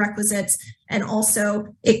the prerequisites, and also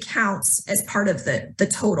it counts as part of the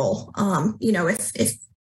total.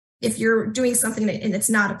 If you're doing something and it's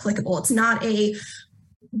not applicable, it's not a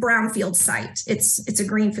brownfield site, it's a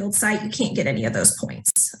greenfield site, you can't get any of those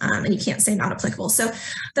points, and you can't say not applicable. So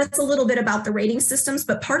that's a little bit about the rating systems,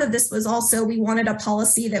 but part of this was also we wanted a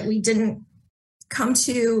policy that we didn't come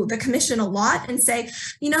to the commission a lot and say,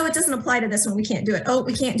 it doesn't apply to this one, we can't do it. Oh,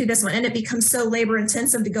 we can't do this one. And it becomes so labor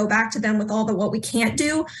intensive to go back to them with all the what we can't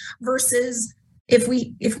do, versus if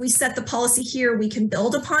we set the policy here, we can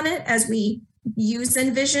build upon it as we use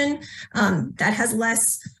Envision. That has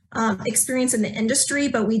less experience in the industry,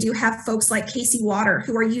 but we do have folks like Casey Water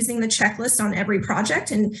who are using the checklist on every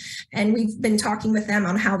project, and we've been talking with them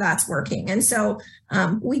on how that's working. And so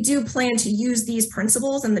we do plan to use these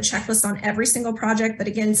principles and the checklist on every single project, but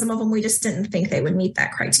again, some of them we just didn't think they would meet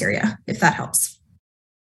that criteria, if that helps.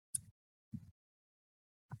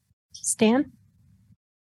 Stan?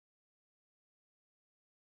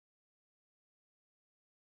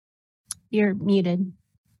 You're muted.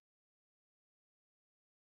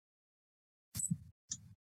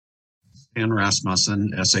 Stan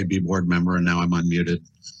Rasmussen, SAB board member, and now I'm unmuted.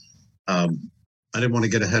 I didn't want to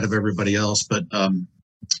get ahead of everybody else, but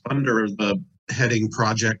under the heading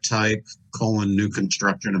project type, new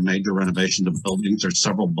construction and major renovation of buildings, there's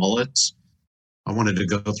several bullets. I wanted to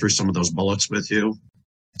go through some of those bullets with you,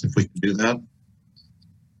 if we can do that.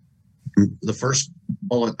 The first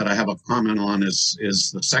bullet that I have a comment on is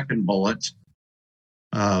the second bullet.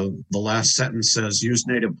 The last sentence says, use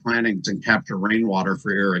native plantings and capture rainwater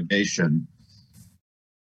for irrigation.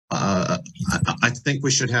 I think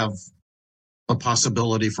we should have a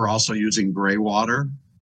possibility for also using gray water,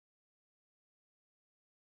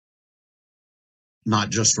 not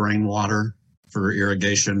just rainwater for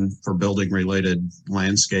irrigation, for building related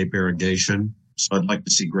landscape irrigation. So I'd like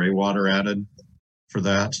to see gray water added for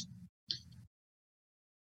that.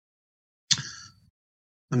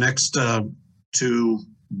 The next two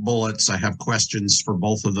bullets, I have questions for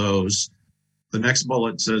both of those. The next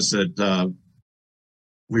bullet says that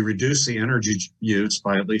we reduce the energy use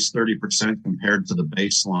by at least 30% compared to the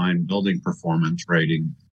baseline building performance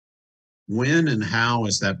rating. When and how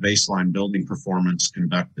is that baseline building performance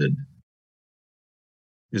conducted?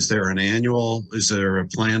 Is there a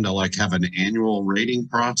plan to have an annual rating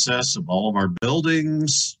process of all of our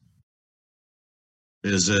buildings?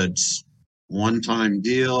 Is it one-time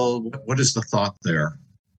deal? What is the thought there?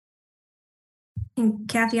 And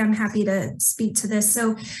Kathy, I'm happy to speak to this.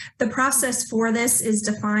 So the process for this is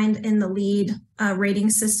defined in the LEED rating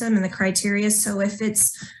system and the criteria. So if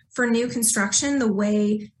it's for new construction, the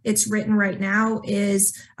way it's written right now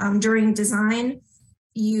is during design,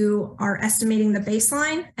 you are estimating the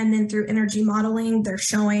baseline, and then through energy modeling, they're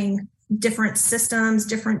showing different systems,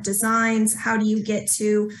 different designs. How do you get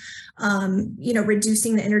to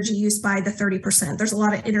reducing the energy use by the 30%? There's a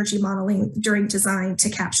lot of energy modeling during design to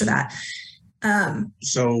capture that.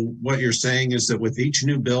 So what you're saying is that with each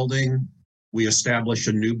new building, we establish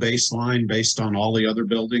a new baseline based on all the other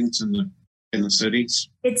buildings in the cities?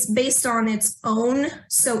 It's based on its own.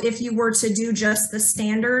 So if you were to do just the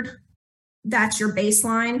standard, that's your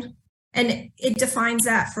baseline. And it defines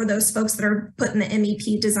that for those folks that are putting the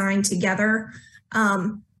MEP design together.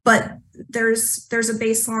 But there's a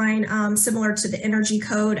baseline similar to the energy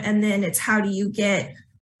code, and then it's how do you get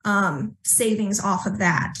savings off of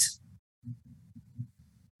that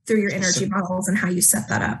through your energy models and how you set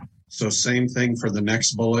that up. So same thing for the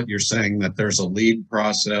next bullet. You're saying that there's a lead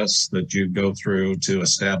process that you go through to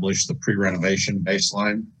establish the pre-renovation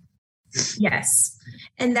baseline? Yes.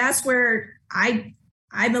 And that's where I'm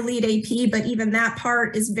a lead AP, but even that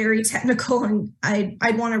part is very technical. And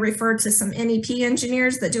I'd want to refer to some NEP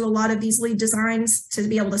engineers that do a lot of these lead designs to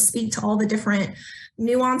be able to speak to all the different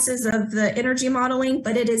nuances of the energy modeling,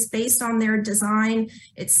 but it is based on their design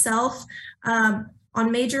itself. On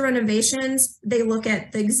major renovations, they look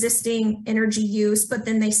at the existing energy use, but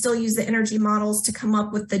then they still use the energy models to come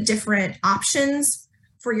up with the different options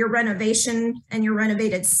for your renovation and your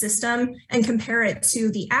renovated system and compare it to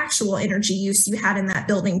the actual energy use you had in that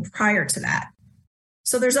building prior to that.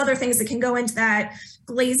 So there's other things that can go into that,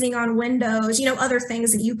 glazing on windows, other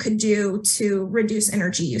things that you could do to reduce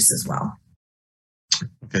energy use as well.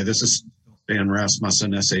 Okay, this is Dan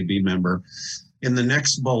Rasmussen, SAB member. In the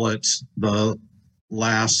next bullet, the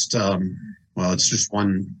last, it's just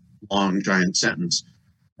one long giant sentence.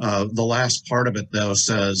 The last part of it, though,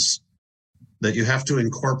 says that you have to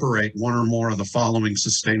incorporate one or more of the following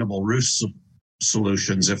sustainable roof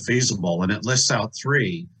solutions if feasible, and it lists out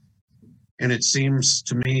 3. And it seems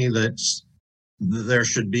to me that there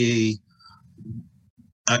should be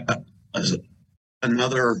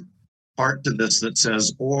another part to this that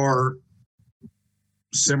says, or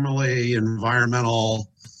similarly environmentally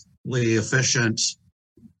efficient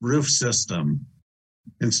roof system,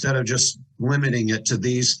 instead of just limiting it to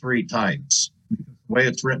these 3 types. The way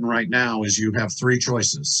it's written right now is you have 3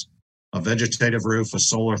 choices: a vegetative roof, a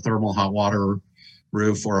solar thermal hot water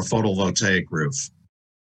roof, or a photovoltaic roof.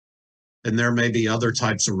 And there may be other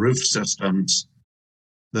types of roof systems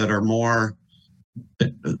that are more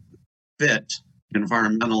fit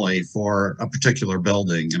environmentally for a particular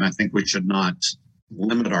building. And I think we should not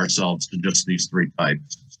limit ourselves to just these 3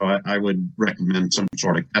 types. So I would recommend some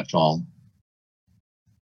sort of catch-all.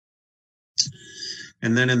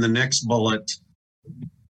 And then in the next bullet,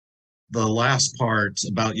 the last part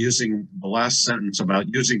about using, the last sentence about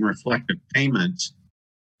using reflective pavement,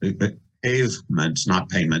 not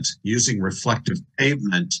payment, using reflective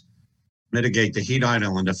pavement, mitigate the heat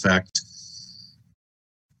island effect.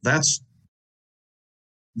 That's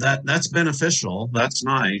beneficial. That's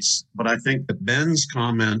nice. But I think that Ben's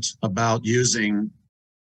comment about using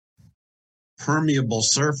permeable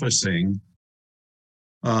surfacing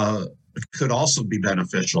could also be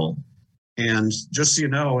beneficial. And just so you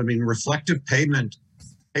know, I mean, reflective pavement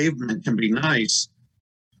can be nice,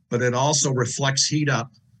 but it also reflects heat up.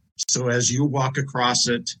 So as you walk across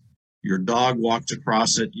it, your dog walks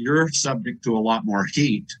across it, you're subject to a lot more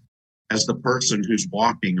heat as the person who's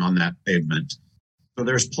walking on that pavement. So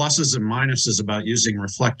there's pluses and minuses about using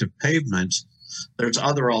reflective pavement. There's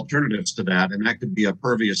other alternatives to that, and that could be a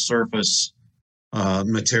pervious surface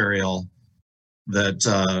material that,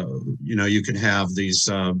 you can have these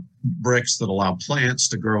bricks that allow plants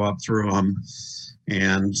to grow up through them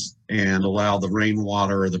and allow the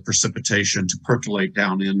rainwater or the precipitation to percolate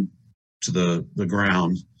down into the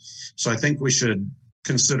ground. So I think we should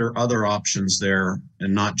consider other options there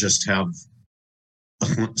and not just have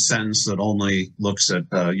a sentence that only looks at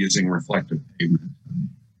using reflective pavement.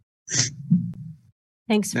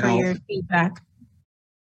 Thanks for your feedback.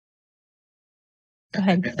 Go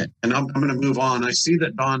ahead. And I'm going to move on. I see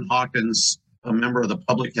that Dawn Hawkins, a member of the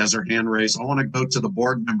public, has her hand raised. I want to go to the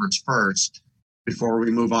board members first before we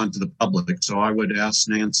move on to the public. So I would ask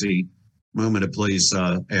Nancy Muma to please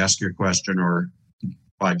ask your question or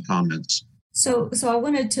provide comments. So I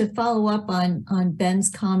wanted to follow up on Ben's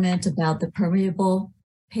comment about the permeable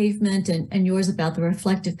pavement and yours about the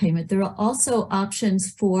reflective pavement. There are also options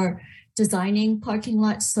for designing parking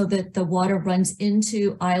lots so that the water runs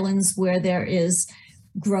into islands where there is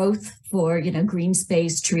growth for, green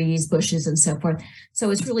space, trees, bushes, and so forth.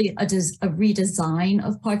 So it's really a redesign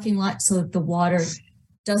of parking lots so that the water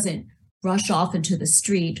doesn't rush off into the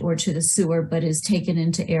street or to the sewer, but is taken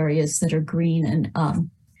into areas that are green. And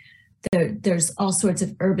there's all sorts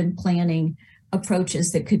of urban planning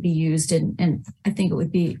approaches that could be used. And I think it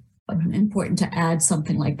would be important to add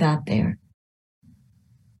something like that there.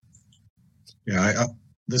 Yeah,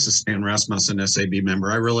 this is Stan Rasmussen, SAB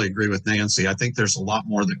member. I really agree with Nancy. I think there's a lot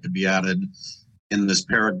more that could be added in this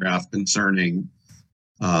paragraph concerning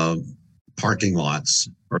parking lots,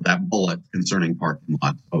 or that bullet concerning parking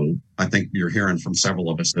lots. So I think you're hearing from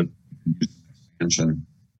several of us that mention.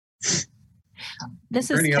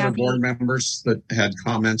 This Are there is any other Kathy. board members that had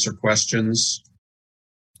comments or questions?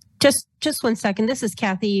 Just 1 second. This is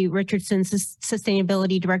Kathy Richardson,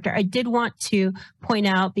 Sustainability Director. I did want to point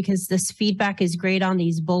out, because this feedback is great on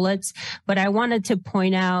these bullets, but I wanted to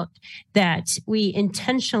point out that we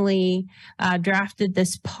intentionally drafted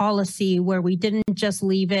this policy where we didn't just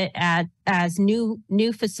leave it as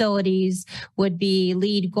new facilities would be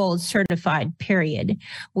LEED Gold certified, period.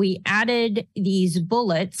 We added these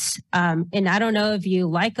bullets, and I don't know if you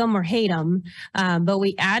like them or hate them, but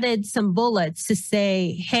we added some bullets to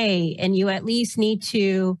say, hey, and you at least need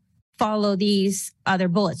to follow these other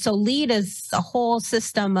bullets. So LEED is a whole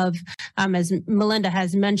system of, as Melinda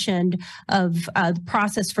has mentioned, of the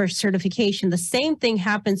process for certification. The same thing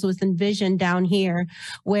happens with Envision down here,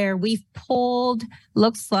 where we've pulled,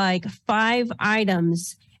 looks like 5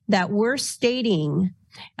 items that we're stating,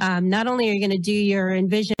 not only are you going to do your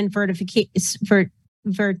Envision certification,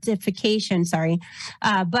 but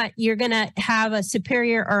you're going to have a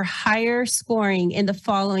superior or higher scoring in the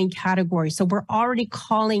following categories. So we're already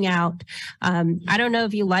calling out, I don't know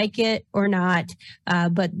if you like it or not,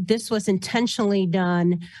 but this was intentionally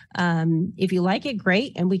done. If you like it,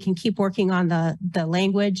 great, and we can keep working on the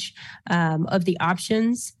language of the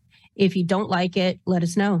options. If you don't like it, let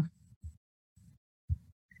us know.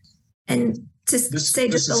 And to say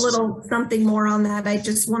just a little something more on that, I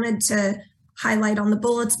just wanted to highlight on the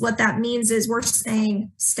bullets. What that means is we're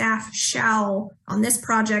saying staff shall, on this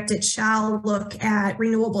project, it shall look at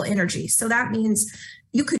renewable energy. So that means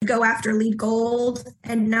you could go after LEED Gold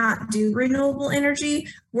and not do renewable energy.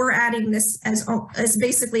 We're adding this as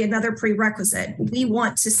basically another prerequisite. We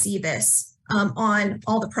want to see this on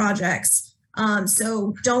all the projects.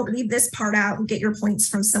 So don't leave this part out and get your points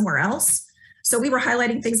from somewhere else. So we were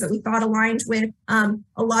highlighting things that we thought aligned with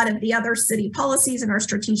a lot of the other city policies in our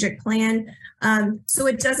strategic plan. So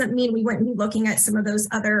it doesn't mean we wouldn't be looking at some of those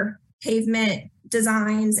other pavement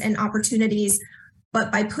designs and opportunities,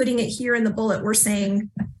 but by putting it here in the bullet, we're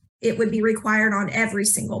saying it would be required on every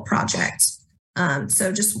single project.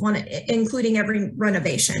 So just including every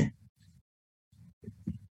renovation.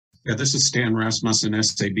 Yeah, this is Stan Rasmussen,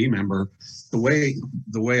 SAB member.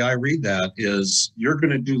 The way I read that is you're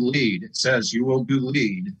going to do LEED. It says you will do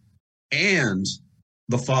LEED and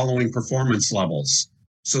the following performance levels.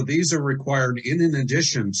 So these are required in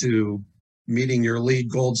addition to meeting your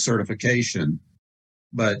LEED Gold certification.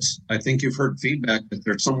 But I think you've heard feedback that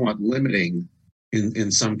they're somewhat limiting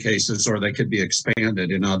in some cases, or they could be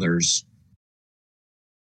expanded in others.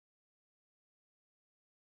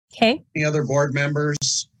 Okay. Any other board members?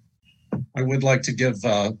 I would like to give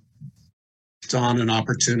Don an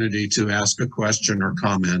opportunity to ask a question or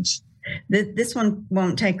comment. This one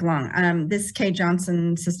won't take long. This is Kay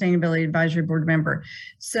Johnson, Sustainability Advisory Board member.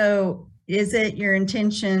 So is it your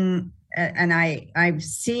intention, and I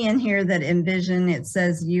see in here that Envision, it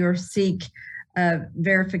says you seek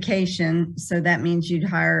verification. So that means you'd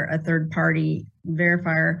hire a third party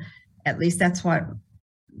verifier. At least that's what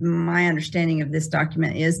my understanding of this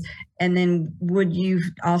document is. And then would you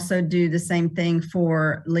also do the same thing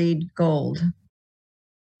for LEED Gold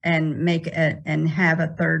and and have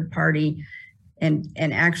a third party and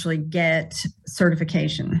actually get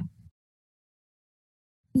certification?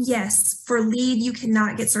 Yes, for LEED, you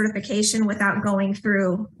cannot get certification without going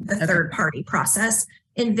through the third party process.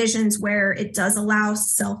 Envision's where it does allow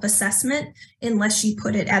self-assessment unless you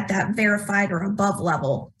put it at that verified or above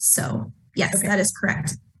level. So yes, that is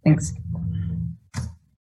correct. Thanks.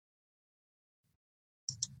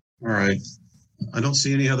 All right. I don't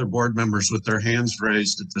see any other board members with their hands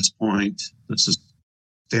raised at this point. This is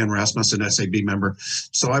Dan Rasmussen, SAB member.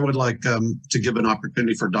 So I would like to give an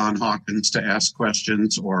opportunity for Don Hawkins to ask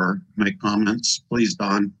questions or make comments. Please,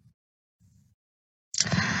 Don.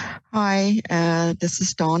 Hi, this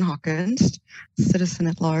is Dawn Hawkins, citizen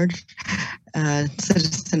at large,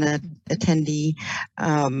 citizen attendee.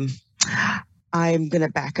 I'm going to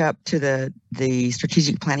back up to the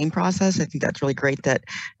strategic planning process. I think that's really great that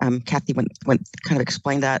Kathy went kind of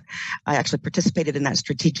explained that. I actually participated in that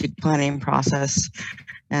strategic planning process,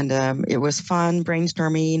 and it was fun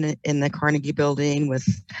brainstorming in the Carnegie Building with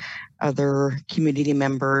other community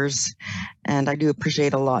members, and I do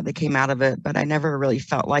appreciate a lot that came out of it, but I never really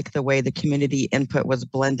felt like the way the community input was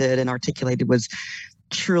blended and articulated was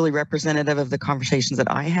truly representative of the conversations that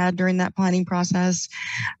I had during that planning process.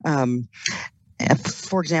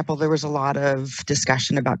 For example, there was a lot of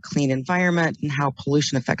discussion about clean environment and how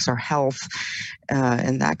pollution affects our health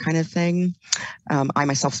and that kind of thing. I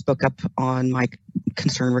myself spoke up on my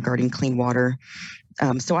concern regarding clean water.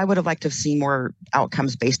 So I would have liked to have seen more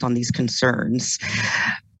outcomes based on these concerns.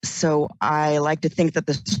 So I like to think that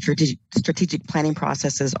the strategic planning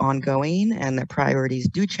process is ongoing and that priorities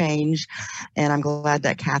do change. And I'm glad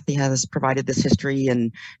that Kathy has provided this history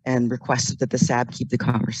and requested that the SAB keep the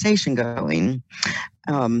conversation going.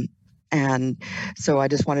 And so I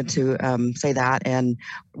just wanted to say that. And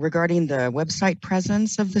regarding the website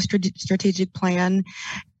presence of the strategic plan,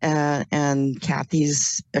 and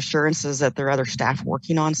Kathy's assurances that there are other staff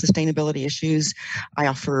working on sustainability issues, I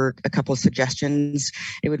offer a couple of suggestions.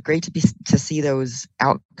 It would be great to see those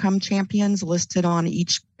outcome champions listed on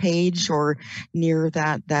each page or near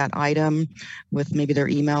that item with maybe their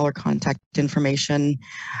email or contact information.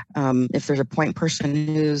 If there's a point person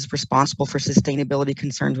who's responsible for sustainability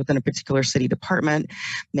concerns within a particular city department,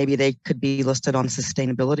 maybe they could be listed on the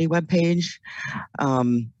sustainability webpage.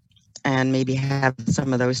 And maybe have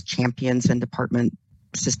some of those champions and department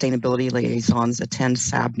sustainability liaisons attend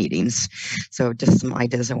SAB meetings. So just some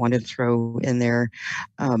ideas I wanted to throw in there.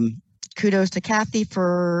 Kudos to Kathy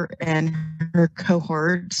and her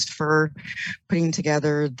cohorts for putting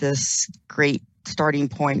together this great starting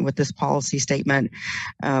point with this policy statement.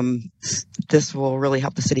 This will really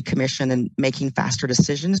help the City Commission in making faster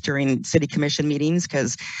decisions during City Commission meetings,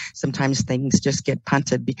 because sometimes things just get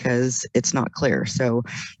punted because it's not clear. So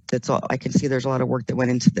that's all I can see. There's a lot of work that went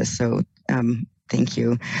into this. So thank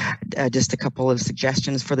you. Just a couple of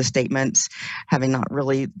suggestions for the statements, having not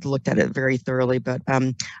really looked at it very thoroughly, but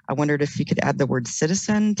I wondered if you could add the word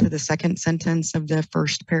citizen to the second sentence of the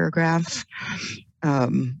first paragraph.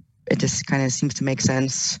 It just kind of seems to make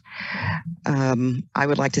sense. I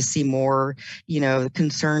would like to see more, the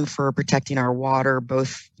concern for protecting our water,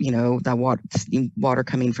 both, the water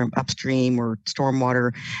coming from upstream or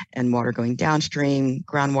stormwater and water going downstream,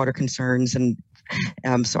 groundwater concerns. And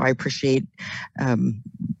so I appreciate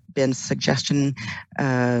Ben's suggestion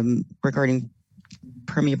regarding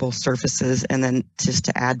permeable surfaces. And then just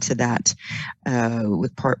to add to that,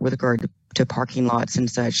 with regard to parking lots and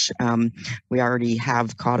such, we already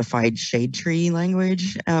have codified shade tree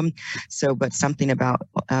language. But something about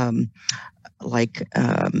one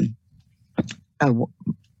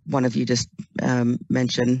of you just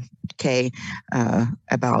mentioned, Kay,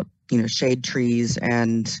 about shade trees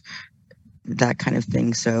and that kind of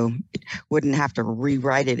thing. So it wouldn't have to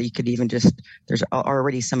rewrite it. You could even there's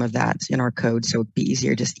already some of that in our code, so it'd be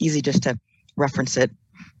easy just to reference it.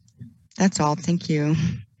 That's all. Thank you.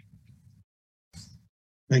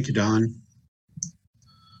 Thank you, Dawn.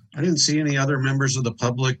 I didn't see any other members of the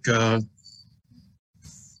public with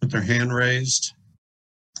their hand raised.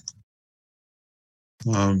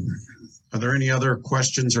 Are there any other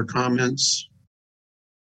questions or comments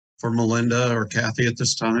for Melinda or Kathy at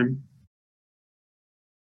this time?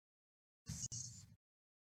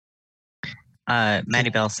 Maddie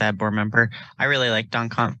Bell, SAB board member. I really like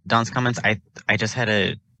Don's comments. I just had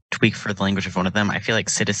a tweak for the language of one of them. I feel like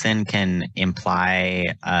citizen can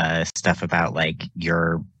imply stuff about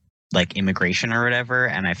your immigration or whatever,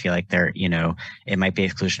 and I feel like it might be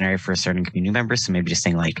exclusionary for certain community members. So maybe just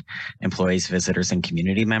saying employees, visitors, and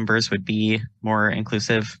community members would be more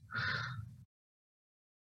inclusive.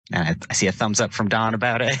 And I see a thumbs up from Don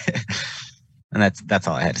about it. And that's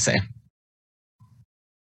all I had to say.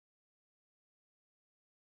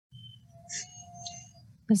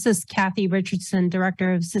 This is Kathy Richardson,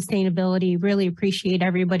 Director of Sustainability. Really appreciate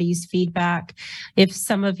everybody's feedback. If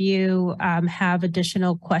some of you have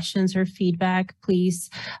additional questions or feedback, please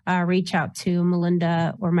reach out to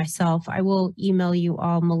Melinda or myself. I will email you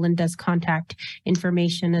all Melinda's contact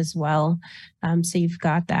information as well, so you've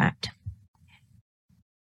got that.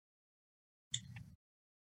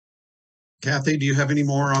 Kathy, do you have any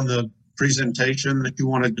more on the presentation that you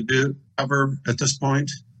wanted to cover at this point?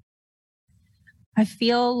 I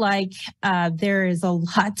feel like there is a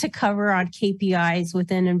lot to cover on KPIs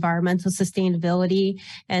within environmental sustainability,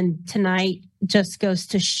 and tonight just goes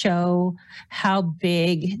to show how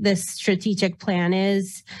big this strategic plan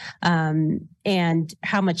is, and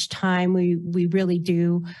how much time we really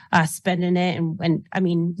do spend in it. And I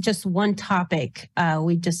mean, just one topic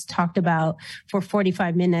we just talked about for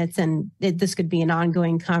 45 minutes, and this could be an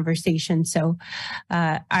ongoing conversation. So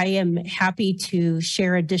I am happy to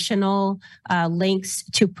share additional links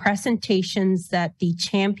to presentations that the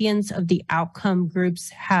champions of the outcome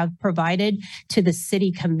groups have provided to the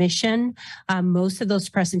City Commission. Most of those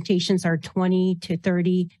presentations are 20 to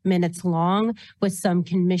 30 minutes long with some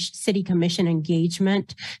City Commission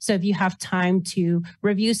engagement. So if you have time to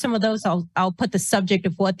review some of those, I'll put the subject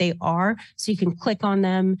of what they are so you can click on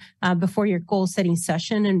them before your goal setting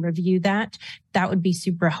session and review that. That would be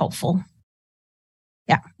super helpful.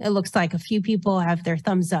 Yeah, it looks like a few people have their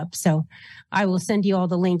thumbs up. So I will send you all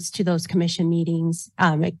the links to those commission meetings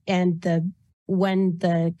and when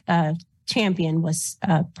the champion was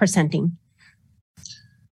presenting.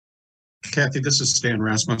 Kathy, this is Stan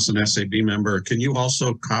Rasmussen, SAB member. Can you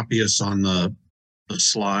also copy us on the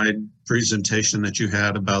slide presentation that you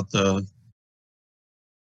had about the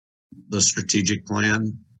strategic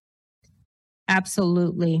plan?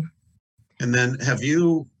 Absolutely. And then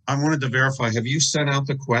I wanted to verify, have you sent out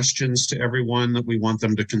the questions to everyone that we want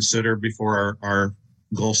them to consider before our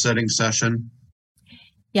goal setting session?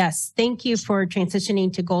 Yes, thank you for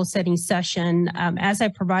transitioning to goal setting session. As I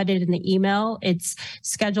provided in the email, it's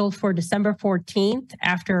scheduled for December 14th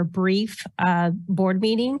after a brief board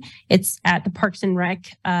meeting. It's at the Parks and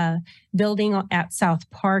Rec building at South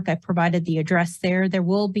Park. I provided the address there. There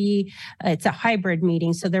will be, it's a hybrid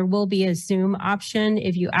meeting, so there will be a Zoom option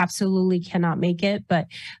if you absolutely cannot make it. But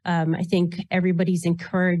I think everybody's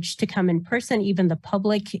encouraged to come in person. Even the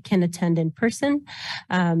public can attend in person.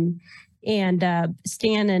 And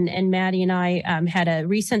Stan and Maddie and I had a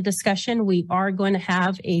recent discussion. We are going to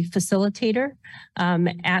have a facilitator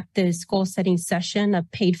at this goal setting session, a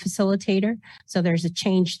paid facilitator. So there's a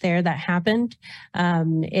change there that happened.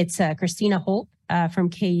 It's Christina Holt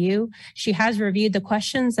from KU. She has reviewed the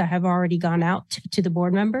questions that have already gone out to the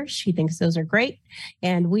board members. She thinks those are great.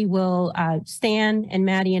 And we will, Stan and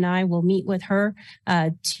Maddie and I will meet with her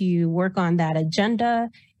to work on that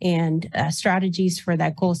agenda and strategies for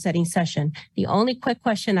that goal setting session. The only quick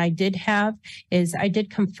question I did have is I did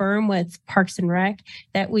confirm with Parks and Rec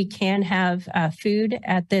that we can have food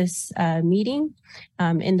at this meeting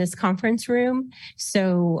in this conference room.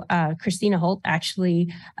 So Christina Holt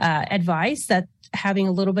actually advised that having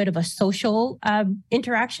a little bit of a social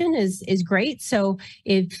interaction is great. So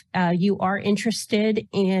if you are interested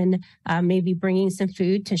in maybe bringing some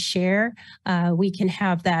food to share, we can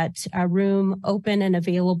have that room open and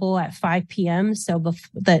available at 5 p.m. So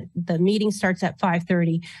the meeting starts at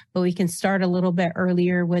 5:30, but we can start a little bit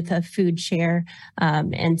earlier with a food share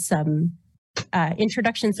and some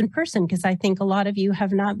introductions in person, because I think a lot of you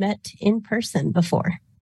have not met in person before.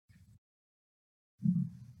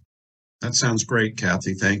 That sounds great,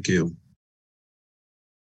 Kathy. Thank you.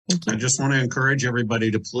 Thank you. I just want to encourage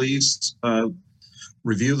everybody to please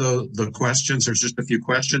review the questions. There's just a few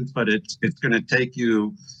questions, but it's going to take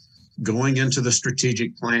you going into the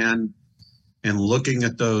strategic plan and looking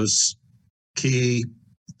at those key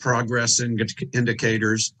progress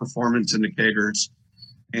indicators, performance indicators,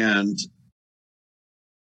 and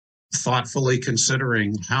thoughtfully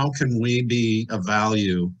considering how can we be of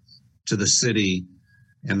value to the city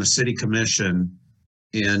and the city commission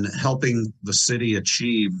in helping the city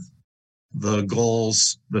achieve the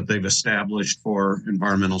goals that they've established for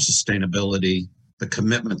environmental sustainability, the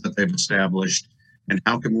commitment that they've established, and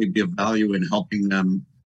how can we be of value in helping them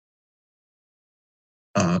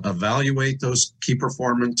evaluate those key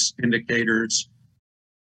performance indicators,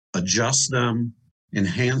 adjust them,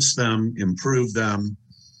 enhance them, improve them,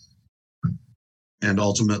 and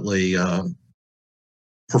ultimately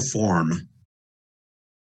perform.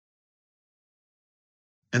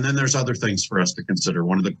 And then there's other things for us to consider.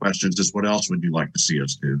 One of the questions is, what else would you like to see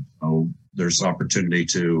us do? So there's opportunity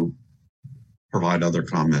to provide other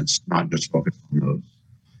comments, not just focus on those.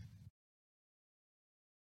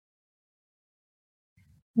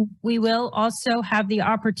 We will also have the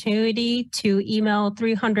opportunity to email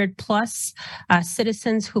 300 plus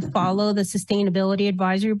citizens who follow the Sustainability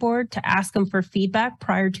Advisory Board to ask them for feedback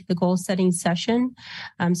prior to the goal setting session.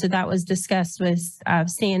 So that was discussed with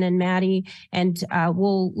Stan and Maddie, and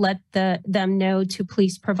we'll let them know to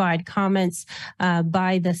please provide comments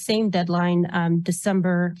by the same deadline,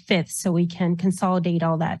 December 5th, so we can consolidate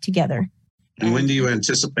all that together. And when do you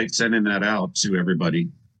anticipate sending that out to everybody?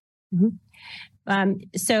 Mm-hmm.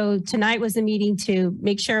 So tonight was a meeting to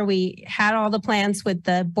make sure we had all the plans with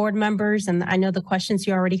the board members, and I know the questions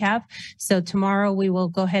you already have. So tomorrow we will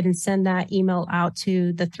go ahead and send that email out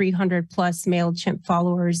to the 300 plus MailChimp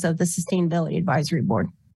followers of the Sustainability Advisory Board.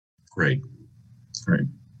 Great. Great.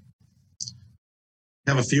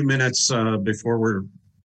 Have a few minutes before we're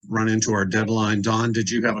run into our deadline. Dawn, did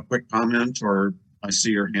you have a quick comment, or I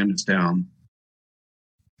see your hand is down?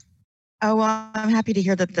 Oh, well, I'm happy to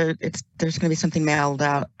hear that there's going to be something mailed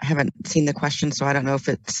out. I haven't seen the question, so I don't know if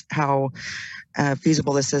it's how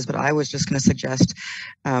feasible this is, but I was just going to suggest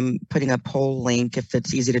putting a poll link if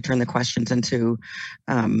it's easy to turn the questions into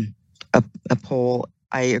a poll.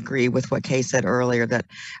 I agree with what Kay said earlier, that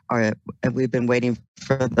we've been waiting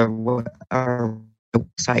for our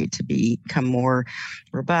website to become more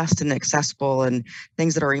robust and accessible, and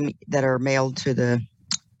things that are mailed to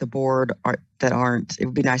the the board that aren't. It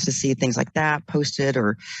would be nice to see things like that posted,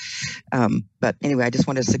 or. But anyway, I just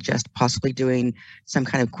wanted to suggest possibly doing some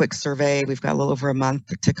kind of quick survey. We've got a little over a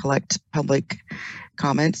month to collect public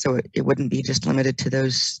comments, so it wouldn't be just limited to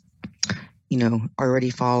those, already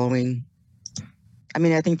following. I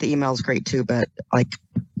mean, I think the email is great too, but like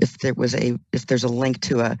if there's a link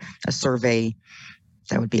to a survey,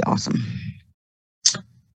 that would be awesome.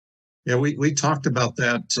 Yeah, we talked about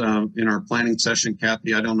that in our planning session,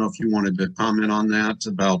 Kathy. I don't know if you wanted to comment on that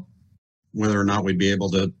about whether or not we'd be able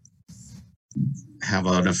to have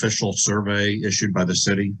an official survey issued by the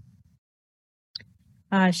city.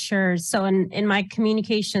 Sure. So in my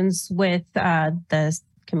communications with the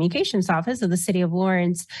communications office of the city of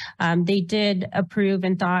Lawrence, they did approve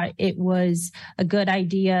and thought it was a good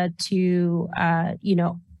idea to,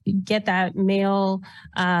 get that email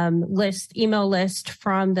list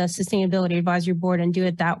from the Sustainability Advisory Board and do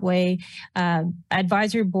it that way.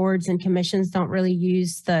 Advisory boards and commissions don't really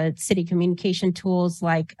use the city communication tools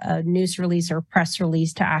like a news release or press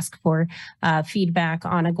release to ask for feedback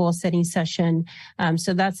on a goal setting session.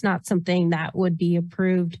 So that's not something that would be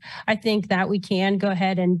approved. I think that we can go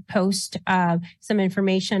ahead and post some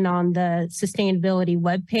information on the sustainability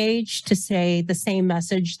webpage to say the same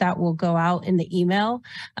message that will go out in the email.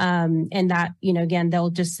 And that, again, they'll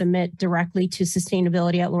just submit directly to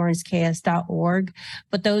sustainability@lawrenceks.org.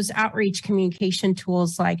 But those outreach communication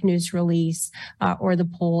tools like news release or the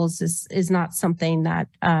polls is not something that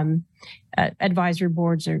advisory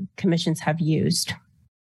boards or commissions have used.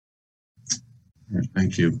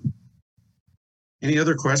 Thank you. Any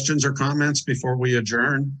other questions or comments before we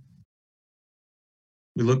adjourn?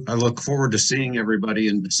 I look forward to seeing everybody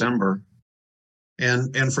in December.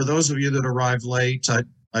 And for those of you that arrived late,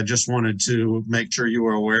 I just wanted to make sure you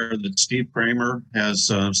were aware that Steve Kramer has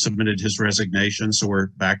submitted his resignation, so we're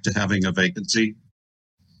back to having a vacancy.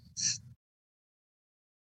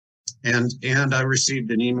 And I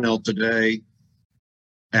received an email today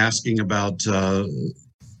asking about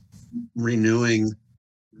renewing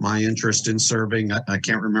my interest in serving. I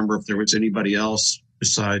can't remember if there was anybody else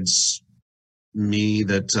besides me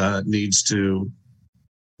that needs to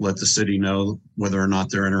let the city know whether or not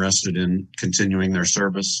they're interested in continuing their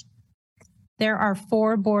service. There are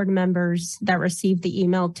 4 board members that received the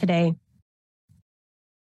email today.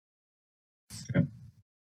 Okay.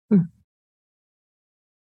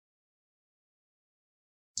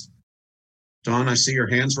 Dawn, I see your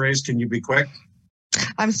hands raised. Can you be quick?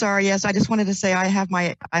 I'm sorry. Yes, I just wanted to say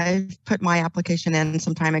I've put my application in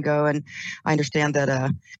some time ago, and I understand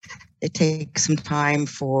that it takes some time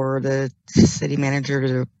for the city manager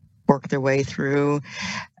to work their way through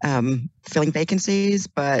filling vacancies,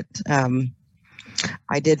 but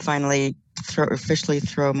I did finally officially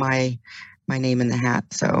throw my name in the hat.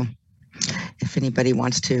 So if anybody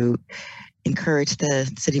wants to encourage the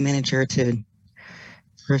city manager to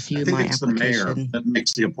review my application. The mayor that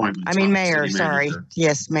makes the appointment. I mean, mayor, sorry.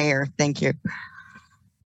 Yes, mayor. Thank you.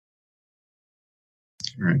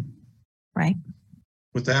 All right. Right.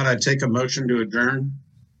 With that, I take a motion to adjourn.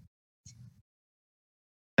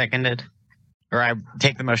 Seconded. Or I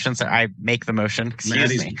take the motion, so I make the motion.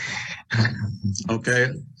 Excuse me.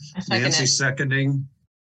 Okay. Nancy seconding.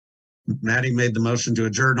 Maddie made the motion to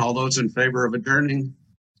adjourn. All those in favor of adjourning,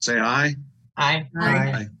 say aye. Aye.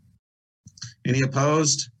 Aye. Any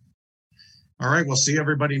opposed? All right, we'll see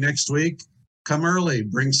everybody next week. Come early,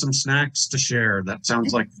 bring some snacks to share. That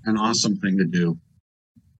sounds like an awesome thing to do.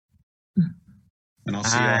 And I'll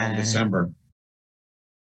see you all in December.